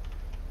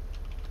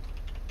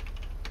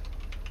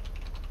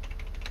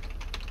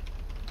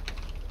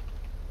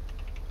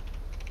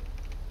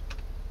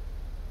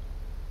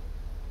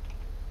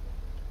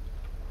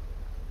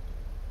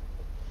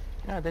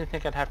 I didn't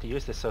think I'd have to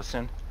use this so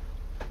soon.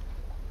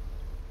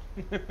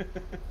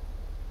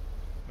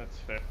 That's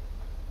fair.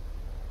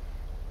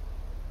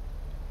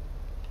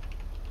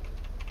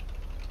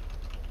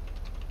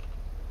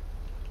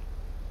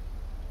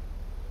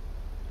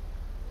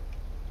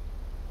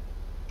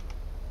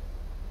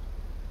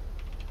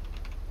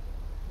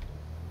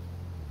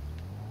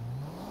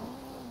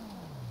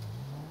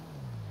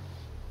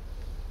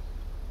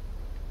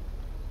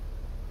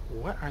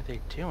 What are they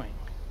doing?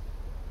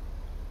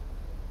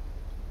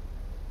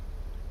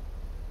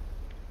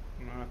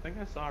 No, I think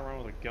I saw her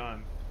run with a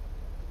gun.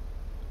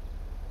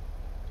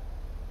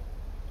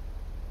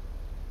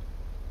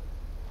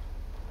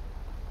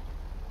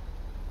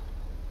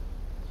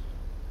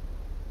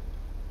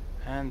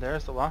 And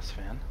there's the Lost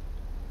Fan.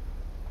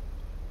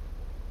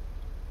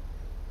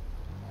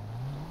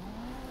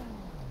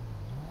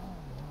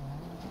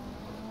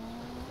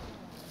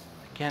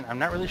 Again, I'm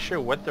not really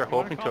sure what they're You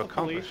wanna hoping call to the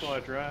police accomplish. while I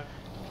drive?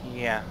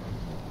 Yeah.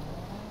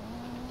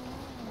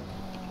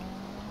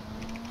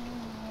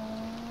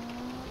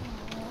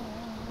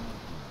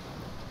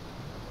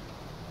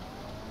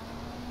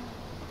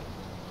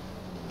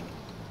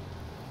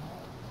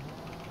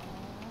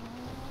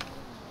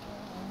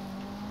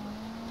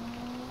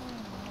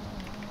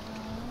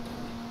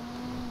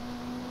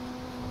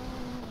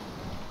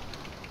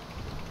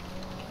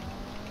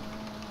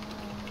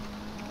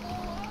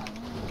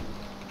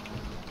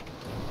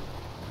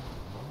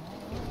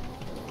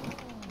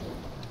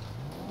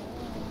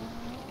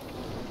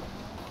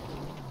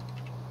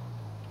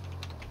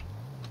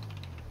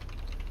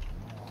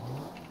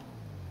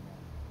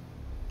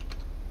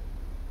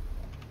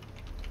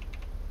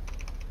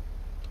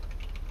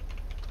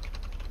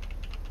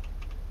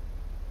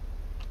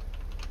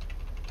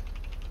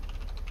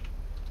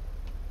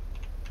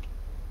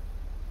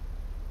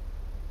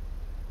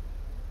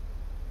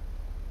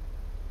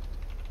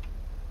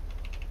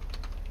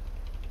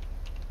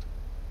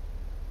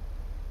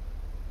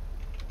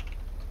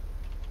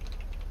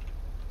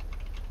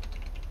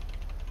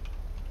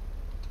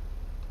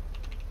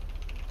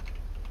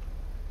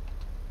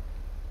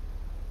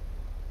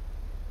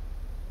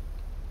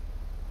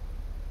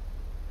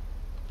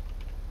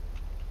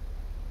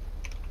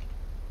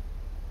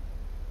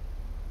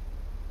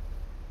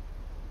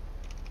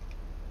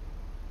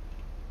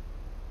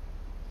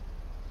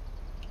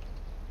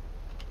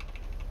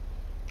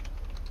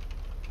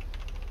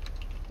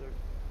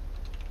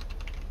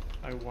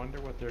 I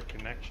wonder what their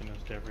connection is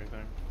to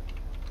everything.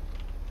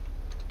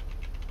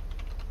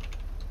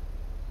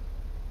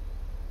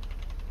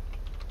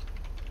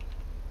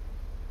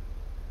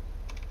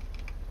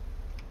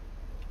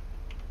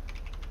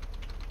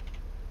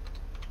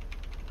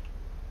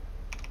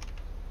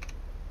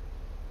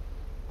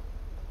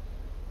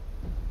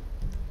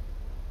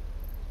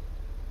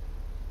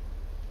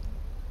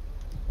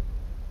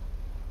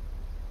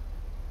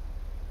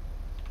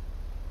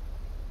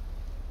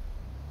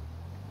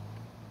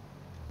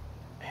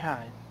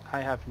 Yeah,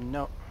 I have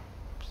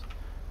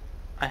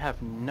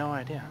no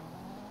idea.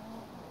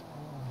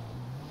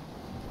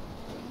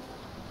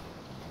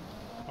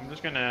 I'm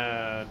just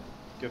gonna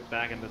get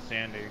back into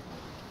Sandy.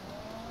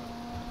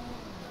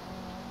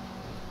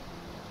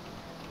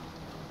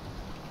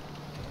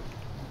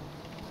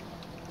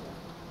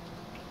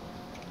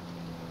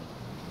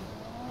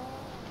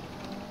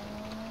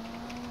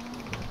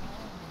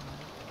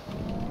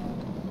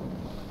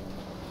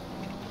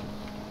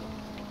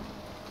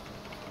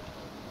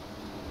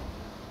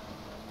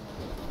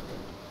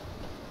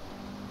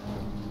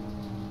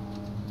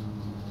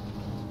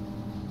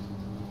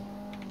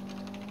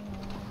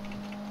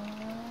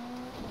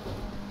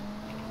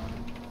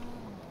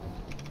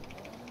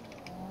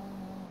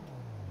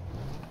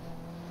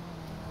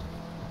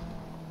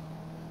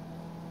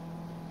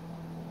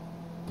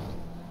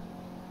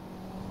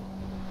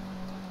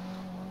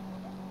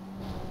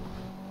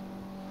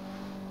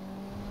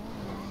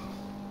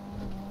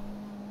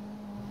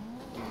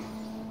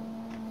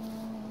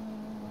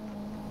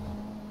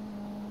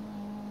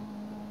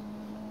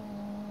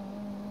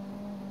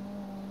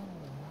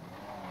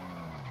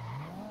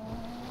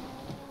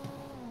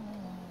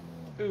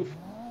 Oof.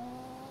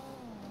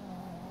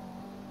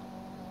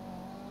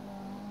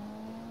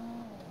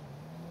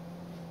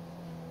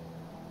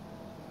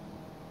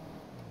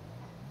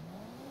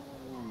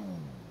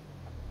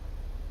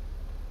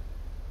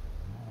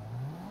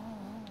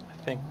 I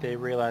think they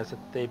realized that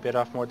they bit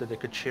off more than they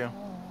could chew.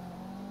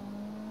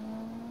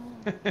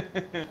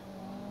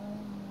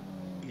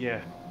 Yeah.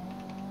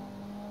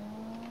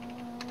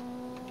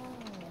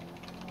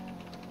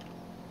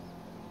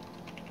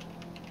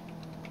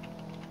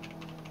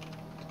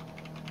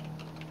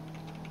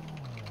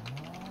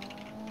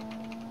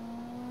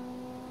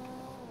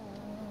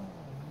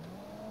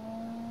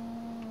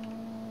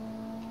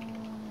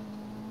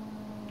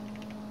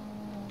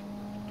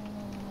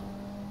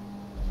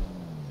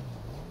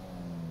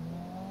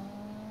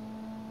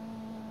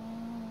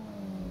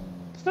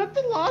 Is that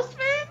the Lost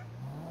Man?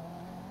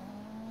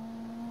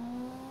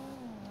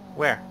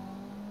 Where?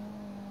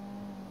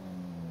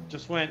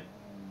 Just went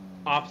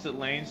opposite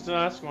lanes to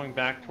us, going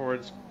back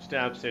towards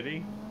Stab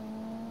City.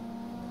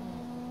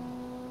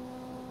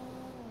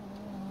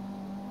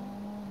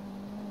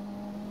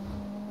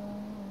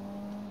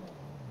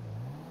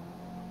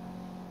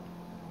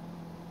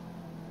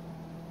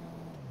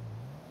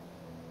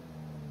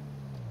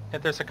 Yeah,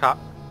 there's a cop.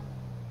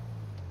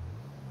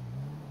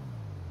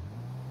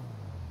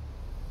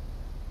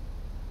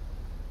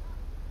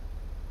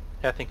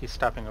 Yeah, I think he's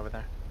stopping over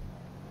there.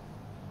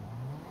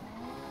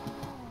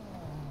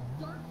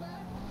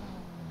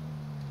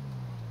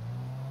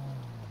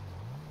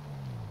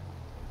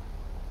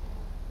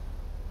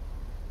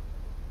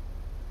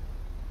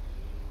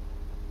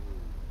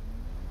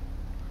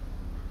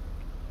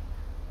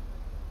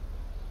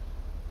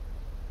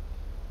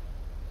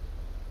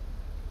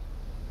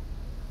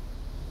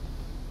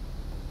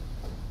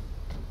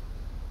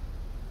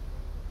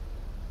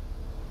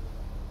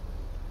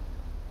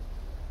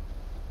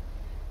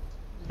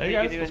 Hey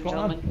guys, what's going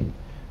on?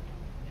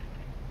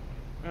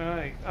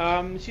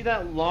 Alright, see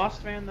that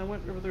Lost Man that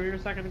went over here a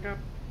second ago?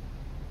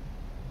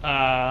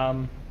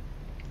 I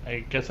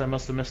guess I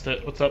must have missed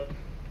it. What's up?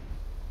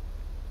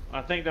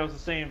 I think that was the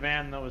same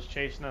van that was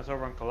chasing us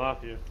over on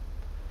Calafia.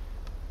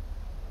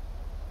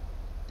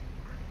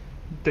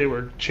 They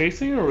were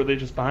chasing, or were they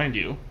just behind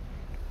you?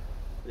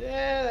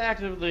 Yeah, they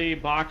actively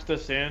boxed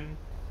us in.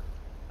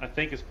 I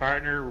think his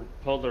partner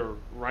pulled a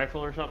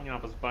rifle or something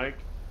off his bike.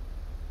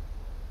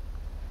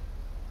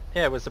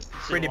 Yeah, it was a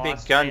pretty big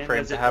Lost gun Man, for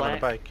him is to it have on the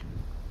black? bike.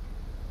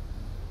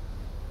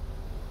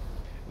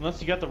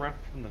 Unless you got the rifle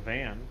from the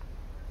van.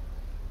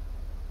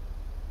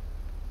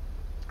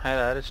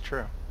 That is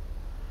true.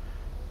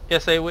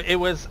 Yes, it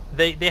was.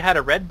 They had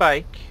a red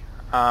bike,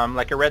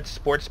 like a red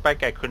sports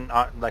bike. I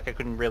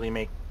couldn't really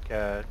make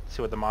see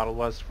what the model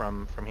was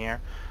from here,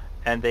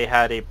 and they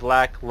had a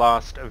black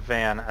Lost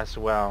van as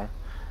well.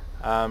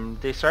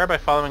 They started by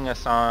following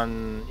us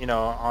on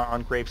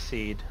on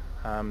Grapeseed.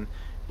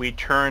 We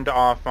turned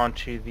off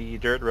onto the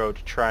dirt road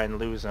to try and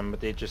lose them, but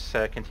they just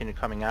continued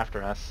coming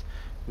after us.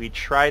 We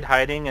tried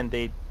hiding, and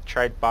they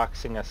tried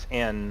boxing us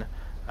in.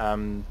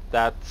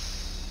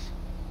 That's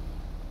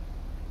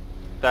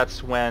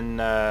when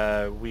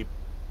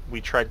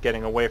we tried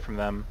getting away from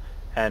them,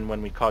 and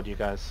when we called you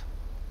guys.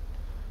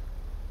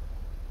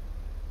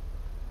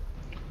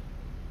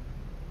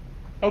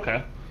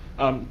 Okay.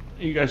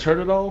 You guys heard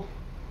it all?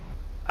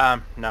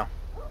 No.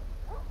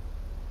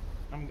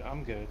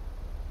 I'm good.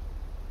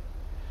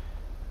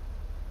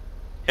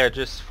 Yeah,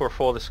 just for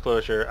full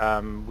disclosure,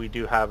 we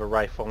do have a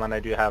rifle, and I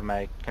do have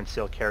my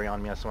concealed carry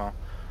on me as well.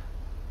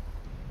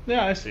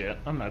 Yeah, I see it.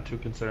 I'm not too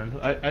concerned.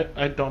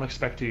 I don't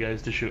expect you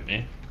guys to shoot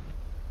me.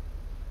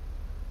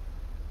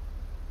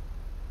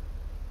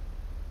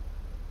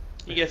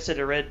 You guys said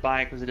a red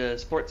bike. Was it a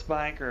sports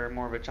bike or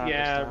more of a chopper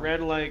Yeah,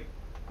 style?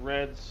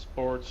 red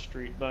sports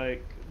street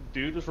bike.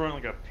 Dude was wearing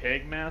like a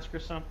pig mask or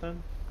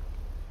something,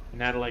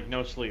 and had like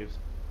no sleeves.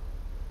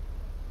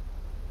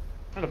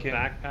 Had a Okay.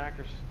 backpack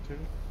or two.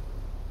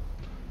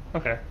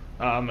 Okay.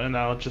 And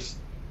now just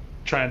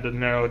trying to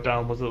narrow it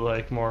down. Was it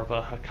like more of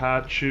a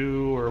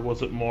Hakachu, or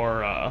was it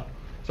more?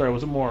 Sorry,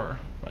 was it more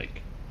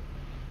like?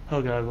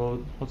 Oh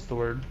God, what's the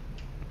word?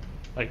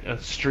 Like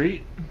a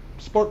street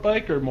sport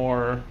bike, or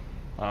more?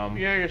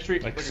 Yeah, your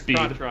street like like speed.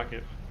 a crotch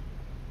rocket,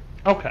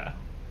 Okay.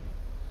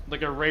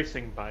 like a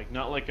racing bike,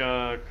 not like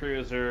a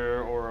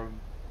cruiser or a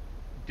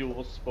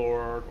dual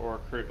sport or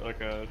like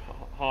a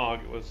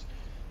hog. It was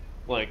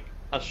like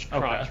a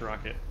crotch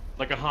rocket,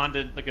 like a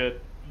Honda, like a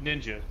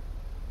Ninja.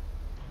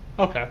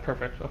 Okay,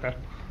 perfect. Okay.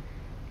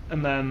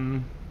 And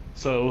then,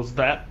 so it was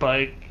that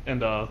bike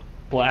and a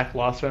black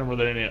Lost Van. Were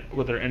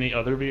there any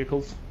other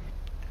vehicles?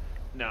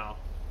 No,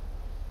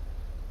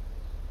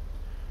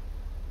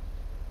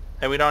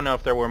 And we don't know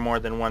if there were more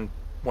than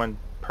one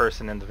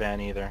person in the van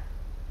either.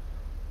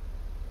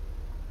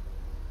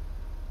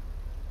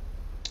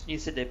 You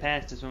said they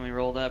passed us when we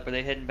rolled up. Are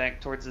they heading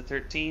back towards the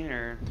 13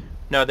 or?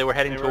 No, they were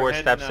heading they were towards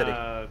heading, Stab City.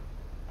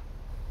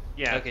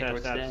 Yeah, Okay,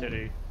 towards Stab them.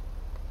 City.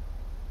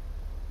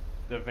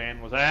 The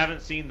van was. I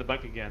haven't seen the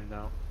bike again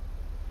though.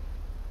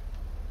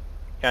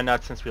 Yeah,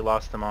 not since we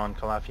lost them on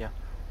Calafia.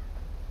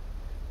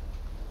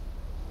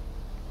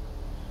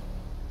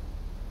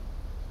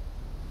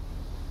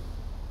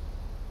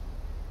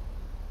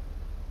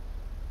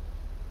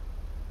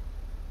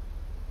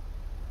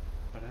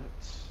 But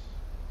it's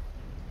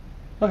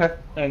Okay.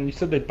 And you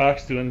said they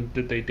boxed you, and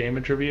did they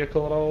damage your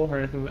vehicle at all or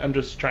anything? I'm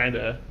just trying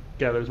to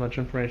gather as much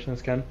information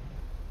as I can.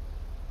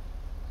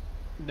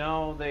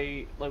 no,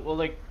 they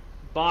like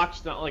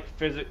boxed, not like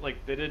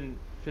like they didn't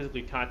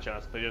physically touch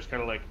us. They just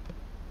kind of like,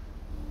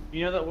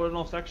 you know, that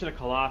little section of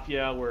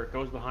Calafia where it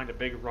goes behind a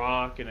big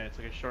rock and it's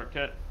like a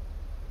shortcut.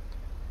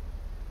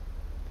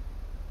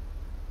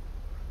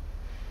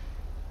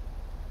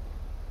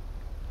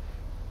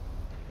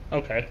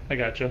 Okay, I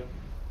gotcha.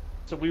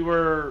 So we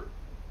were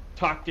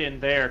tucked in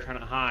there trying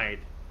to hide,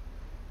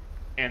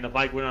 and the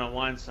bike went on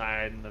one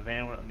side and the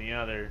van went on the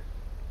other,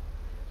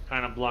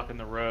 kind of blocking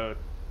the road.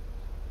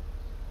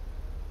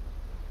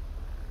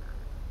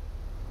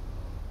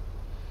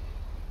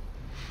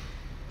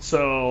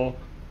 So,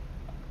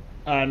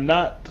 I'm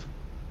not.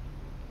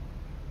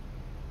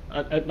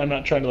 I'm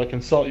not trying to like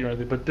insult you or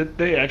anything, but did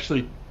they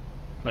actually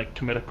like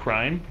commit a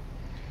crime?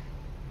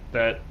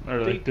 That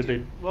or like did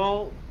they?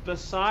 Well,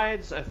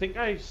 besides, I think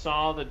I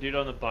saw the dude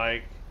on the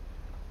bike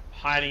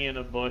hiding in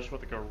a bush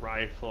with like a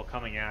rifle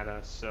coming at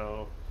us.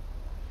 So,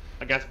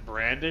 I guess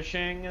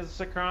brandishing is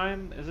a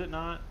crime, is it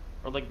not?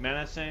 Or like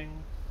menacing?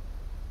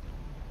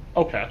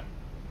 Okay.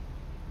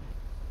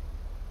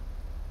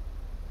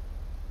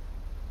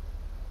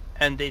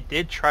 And they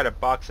did try to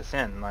box us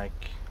in, like...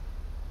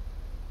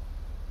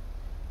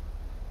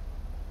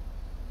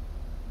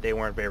 They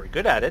weren't very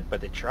good at it,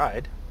 but they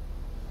tried.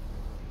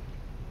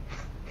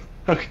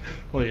 Okay.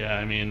 Well, yeah.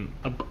 I mean,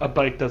 a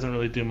bike doesn't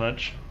really do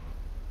much.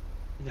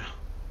 No.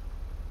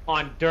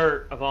 On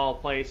dirt of all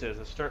places,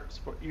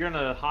 you're on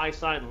the high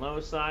side and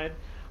low side.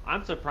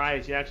 I'm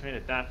surprised you actually made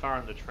it that far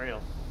on the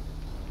trail.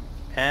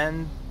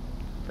 And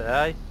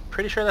I'm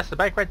pretty sure that's the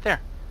bike right there.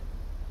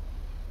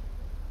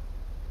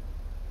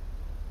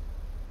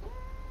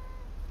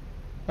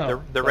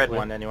 Oh, The red lovely.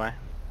 one, anyway.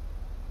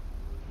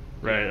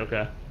 Right.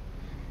 Okay.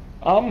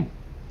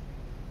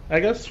 I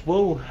guess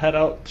we'll head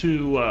out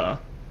to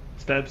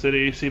Stab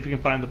City, see if we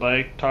can find the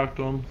bike, talk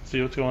to them,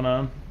 see what's going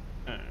on.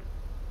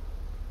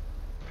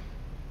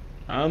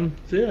 So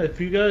yeah, if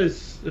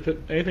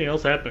anything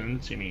else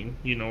happens,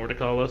 you know where to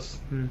call us.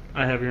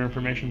 I have your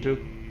information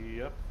too.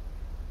 Yep.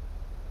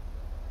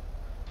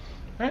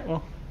 Alright,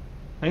 well,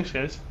 thanks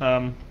guys.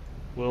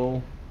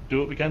 We'll do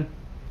what we can.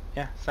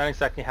 Yeah, it's not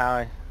exactly how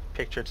I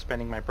pictured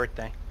spending my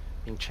birthday,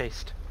 being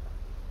chased.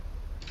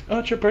 Oh,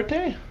 it's your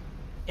birthday?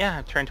 Yeah,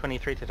 I turned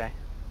 23 today.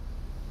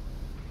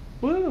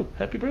 Woo!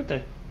 Happy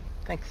birthday.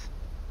 Thanks.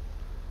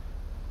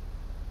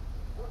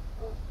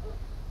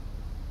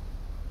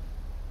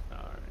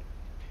 Alright.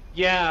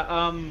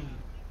 Yeah,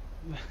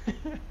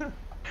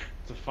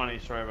 it's a funny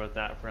story about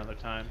that for another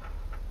time.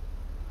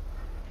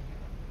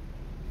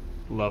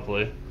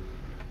 Lovely.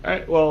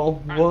 Alright,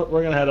 well,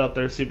 we're gonna head out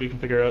there, see if we can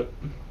figure out.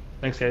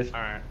 Thanks guys.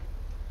 Alright.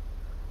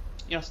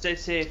 Y'all stay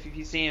safe. If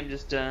you see him,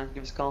 just give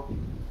us a call.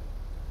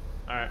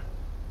 Alright.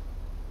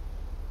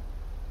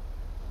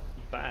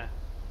 Bye.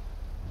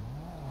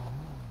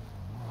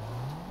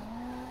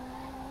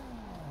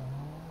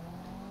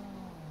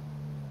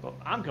 Well,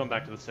 I'm going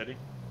back to the city.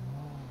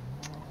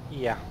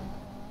 Yeah.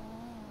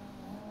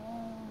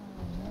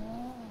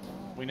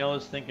 We know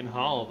it's Thinking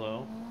Hollow,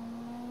 though.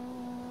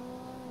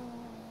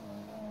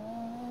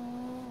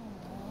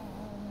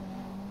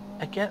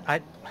 Again,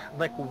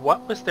 like,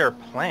 what was their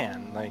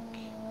plan? Like,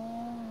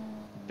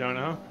 Don't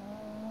know.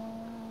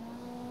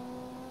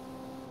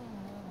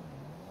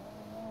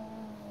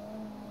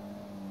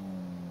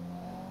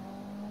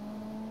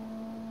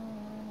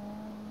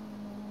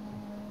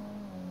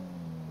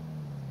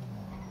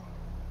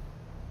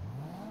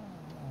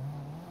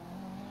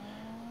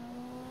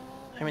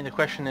 I mean, the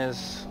question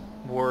is,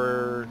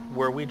 were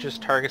we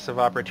just targets of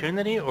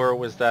opportunity, or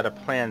was that a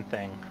planned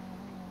thing?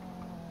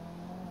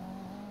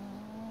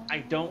 I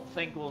don't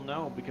think we'll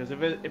know, because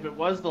if it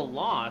was the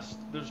Lost,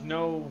 there's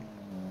no.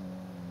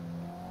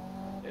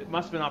 It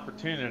must have been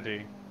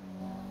opportunity,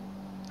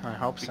 I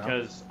hope so.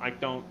 because I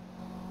don't.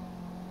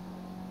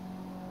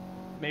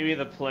 Maybe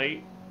the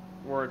plate,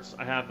 where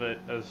I have it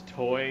as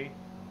toy.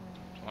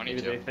 22.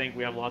 Maybe they think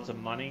we have lots of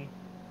money,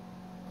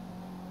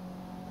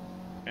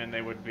 and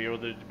they would be able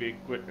to be a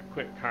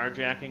quick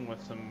carjacking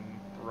with some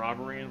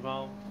robbery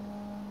involved.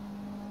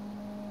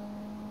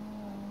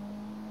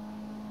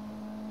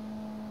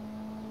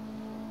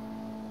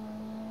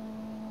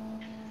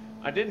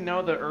 I didn't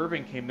know that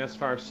Irving came this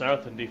far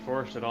south and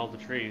deforested all the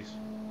trees.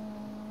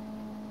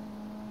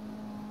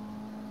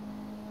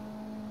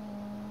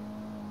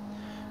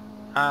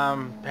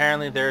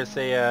 Apparently there's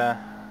a,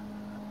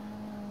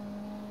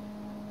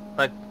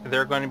 like,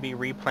 they're going to be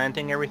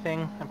replanting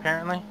everything,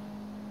 apparently.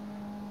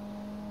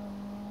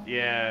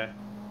 Yeah.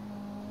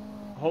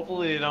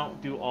 Hopefully they don't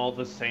do all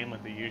the same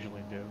like they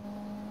usually do.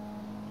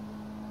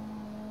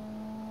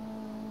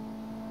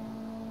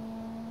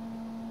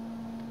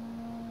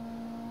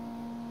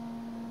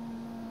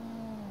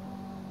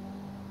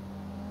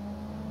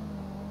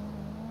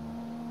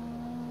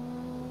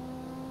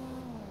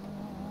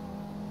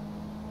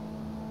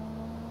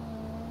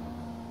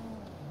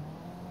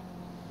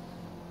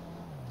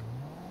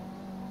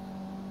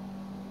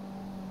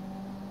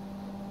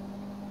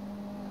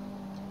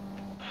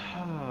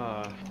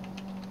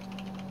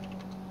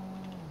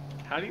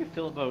 How do you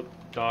feel about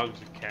dogs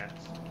and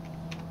cats?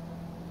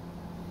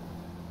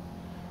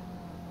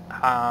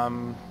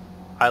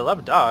 I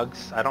love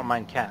dogs. I don't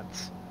mind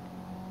cats.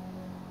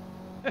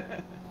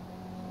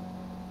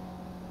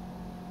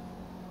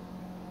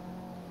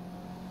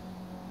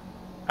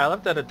 I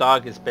love that a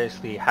dog is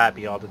basically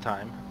happy all the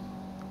time.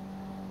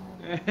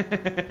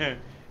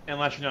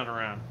 Unless you're not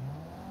around.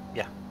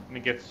 Yeah. And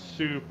it gets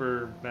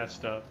super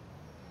messed up.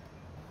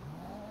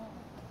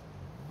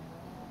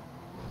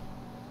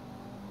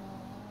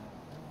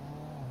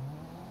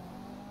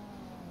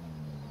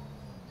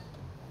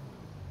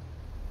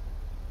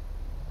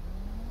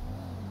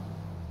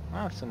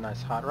 Oh, it's a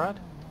nice hot rod.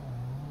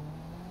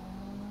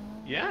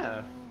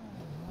 Yeah.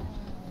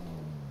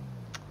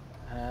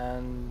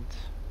 And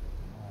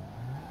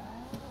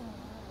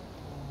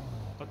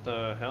What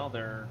the hell,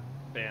 they're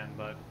banned,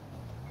 bud.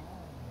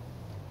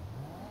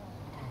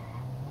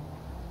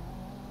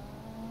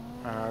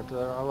 there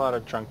are a lot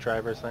of drunk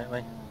drivers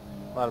lately.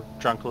 A lot of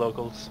drunk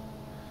locals.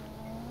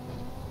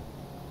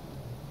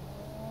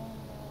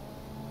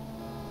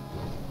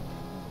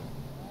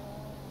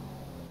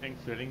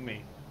 Including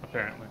me,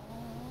 apparently.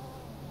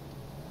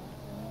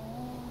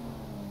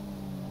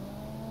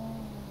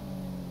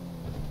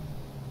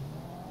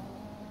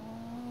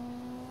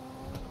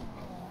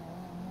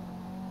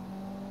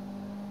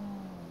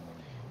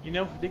 You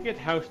know, if we did get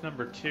house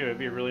number 2, it'd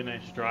be a really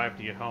nice drive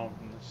to get home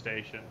from the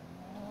station.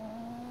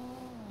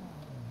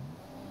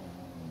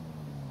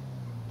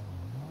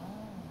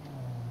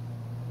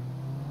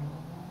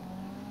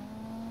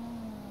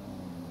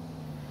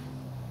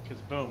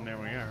 Because boom, there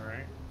we are,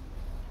 right?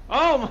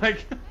 Oh my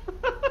god!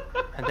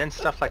 And then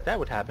stuff like that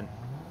would happen.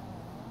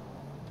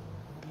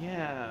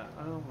 Yeah,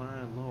 oh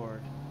my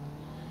lord.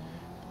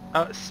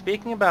 Oh,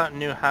 speaking about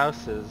new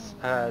houses,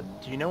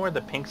 do you know where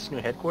the Pink's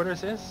new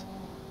headquarters is?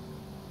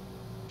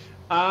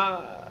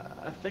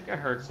 I think I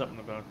heard something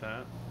about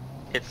that.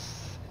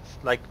 It's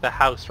like the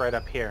house right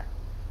up here.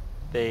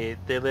 They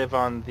live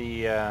on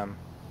the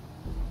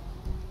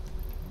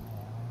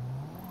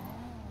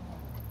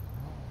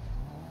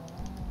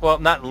well,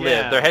 not live.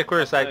 Yeah, Their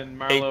headquarters at in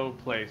Marlowe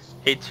Place.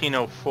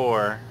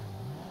 1804.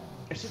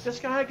 Is it this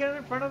guy again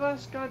in front of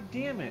us? God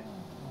damn it.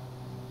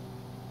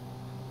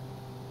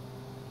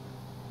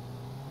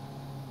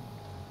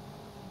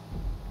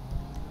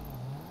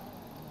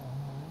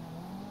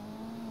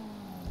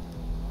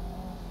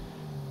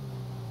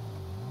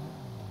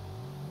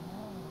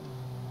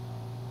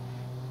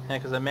 Yeah,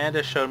 because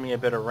Amanda showed me a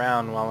bit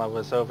around while I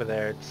was over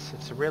there.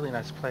 It's a really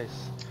nice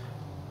place.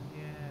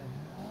 Yeah.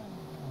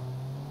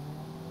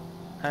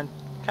 And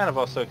kind of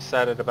also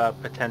excited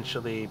about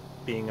potentially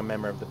being a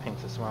member of the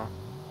Pinks as well.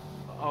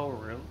 Oh,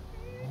 really?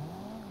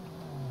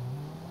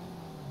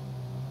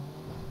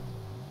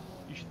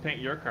 You should paint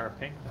your car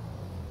pink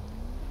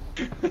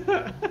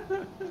then.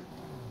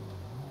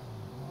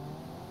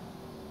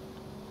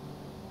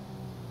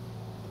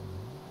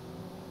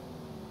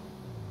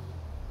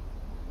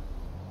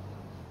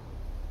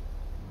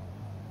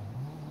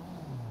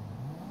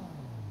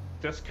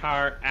 This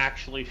car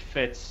actually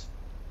fits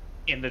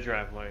in the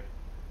driveway.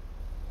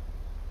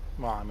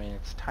 Well, I mean,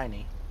 it's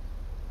tiny.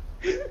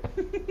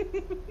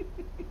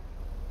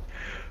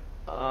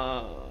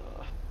 uh,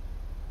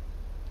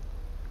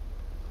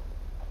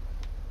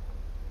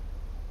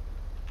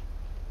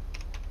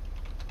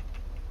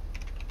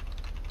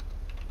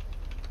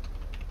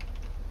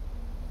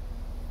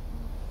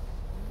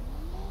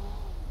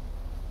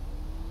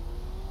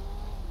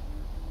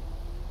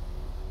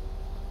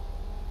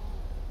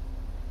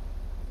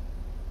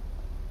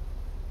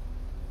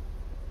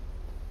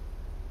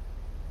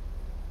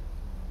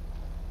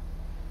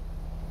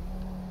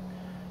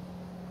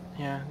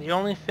 Yeah, the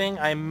only thing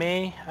I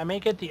may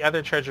get the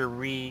other Charger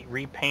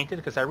repainted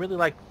because I really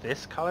like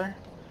this color.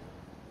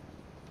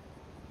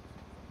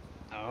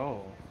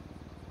 Oh.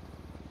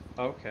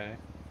 Okay.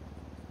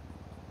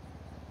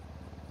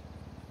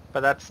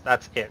 But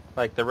that's it.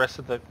 Like the rest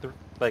of the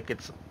like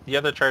it's the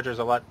other Charger's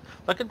a lot.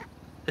 Look at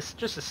it's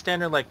just a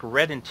standard like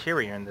red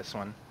interior in this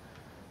one.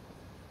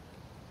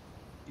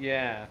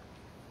 Yeah.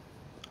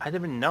 I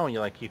didn't even know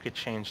you could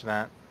change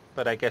that,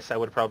 but I guess that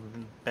would have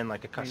probably been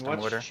like a I mean, custom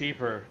what's order.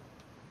 cheaper?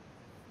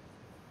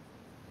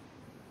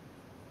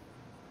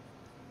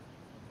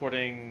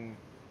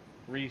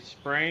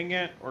 Respraying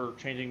it or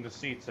changing the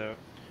seats out?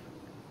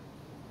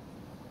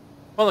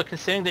 Well, look,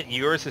 considering that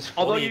yours is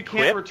fully although you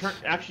can't equipped, return,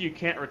 actually you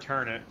can't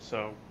return it.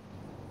 So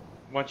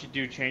once you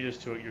do changes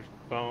to it, you're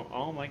bone.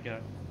 Oh my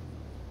god.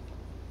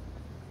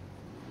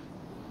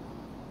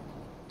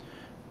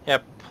 yeah.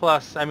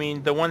 Plus, I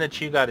mean, the one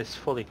that you got is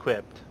fully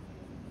equipped.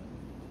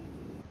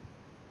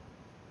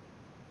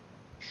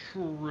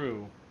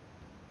 True.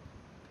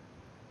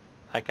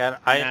 Like And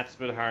that's a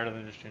bit harder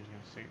than just changing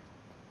a seat.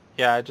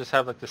 yeah, I just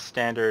have like the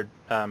standard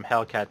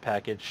Hellcat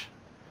package.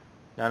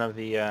 None of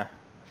the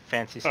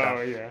fancy stuff.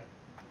 Oh yeah.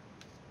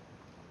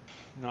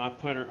 No, I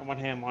put one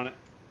hand on it.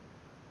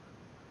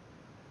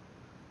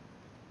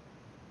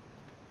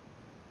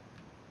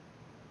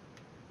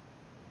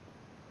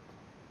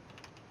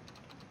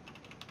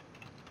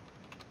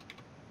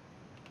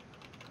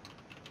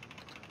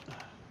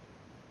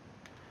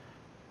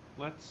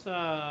 Let's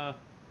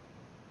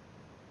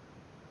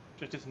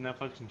just do some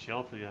Netflix and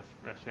chill for the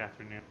rest of the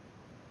afternoon.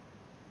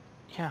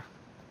 Yeah,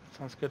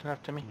 sounds good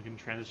enough to me. We can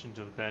transition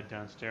to the bed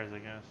downstairs, I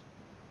guess.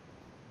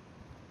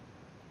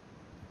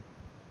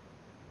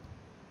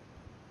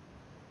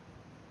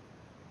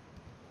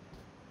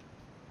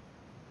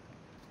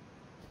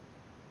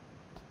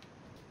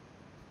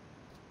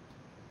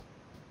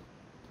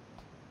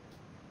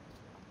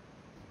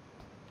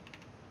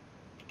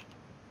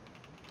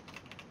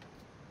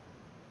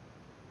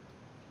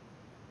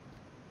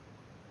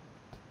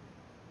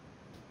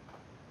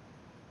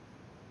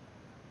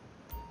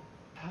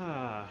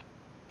 Ah.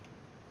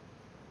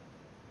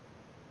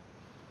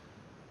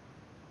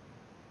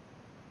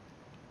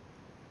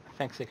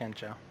 Thanks again,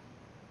 Joe.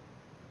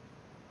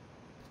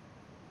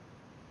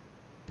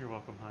 You're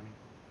welcome, honey.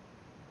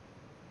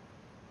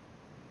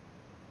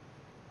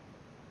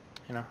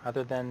 You know,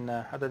 other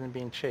than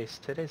being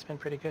chased, today's been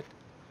pretty good.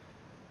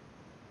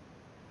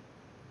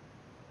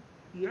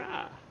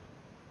 Yeah.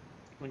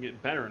 It's gonna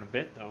get better in a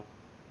bit, though.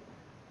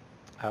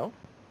 Oh,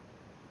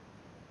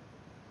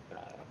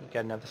 you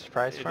got another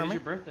surprise It for is me?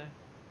 your birthday.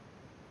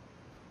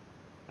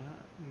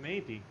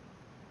 Maybe.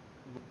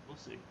 We'll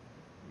see.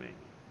 Maybe.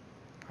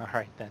 All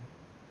right then.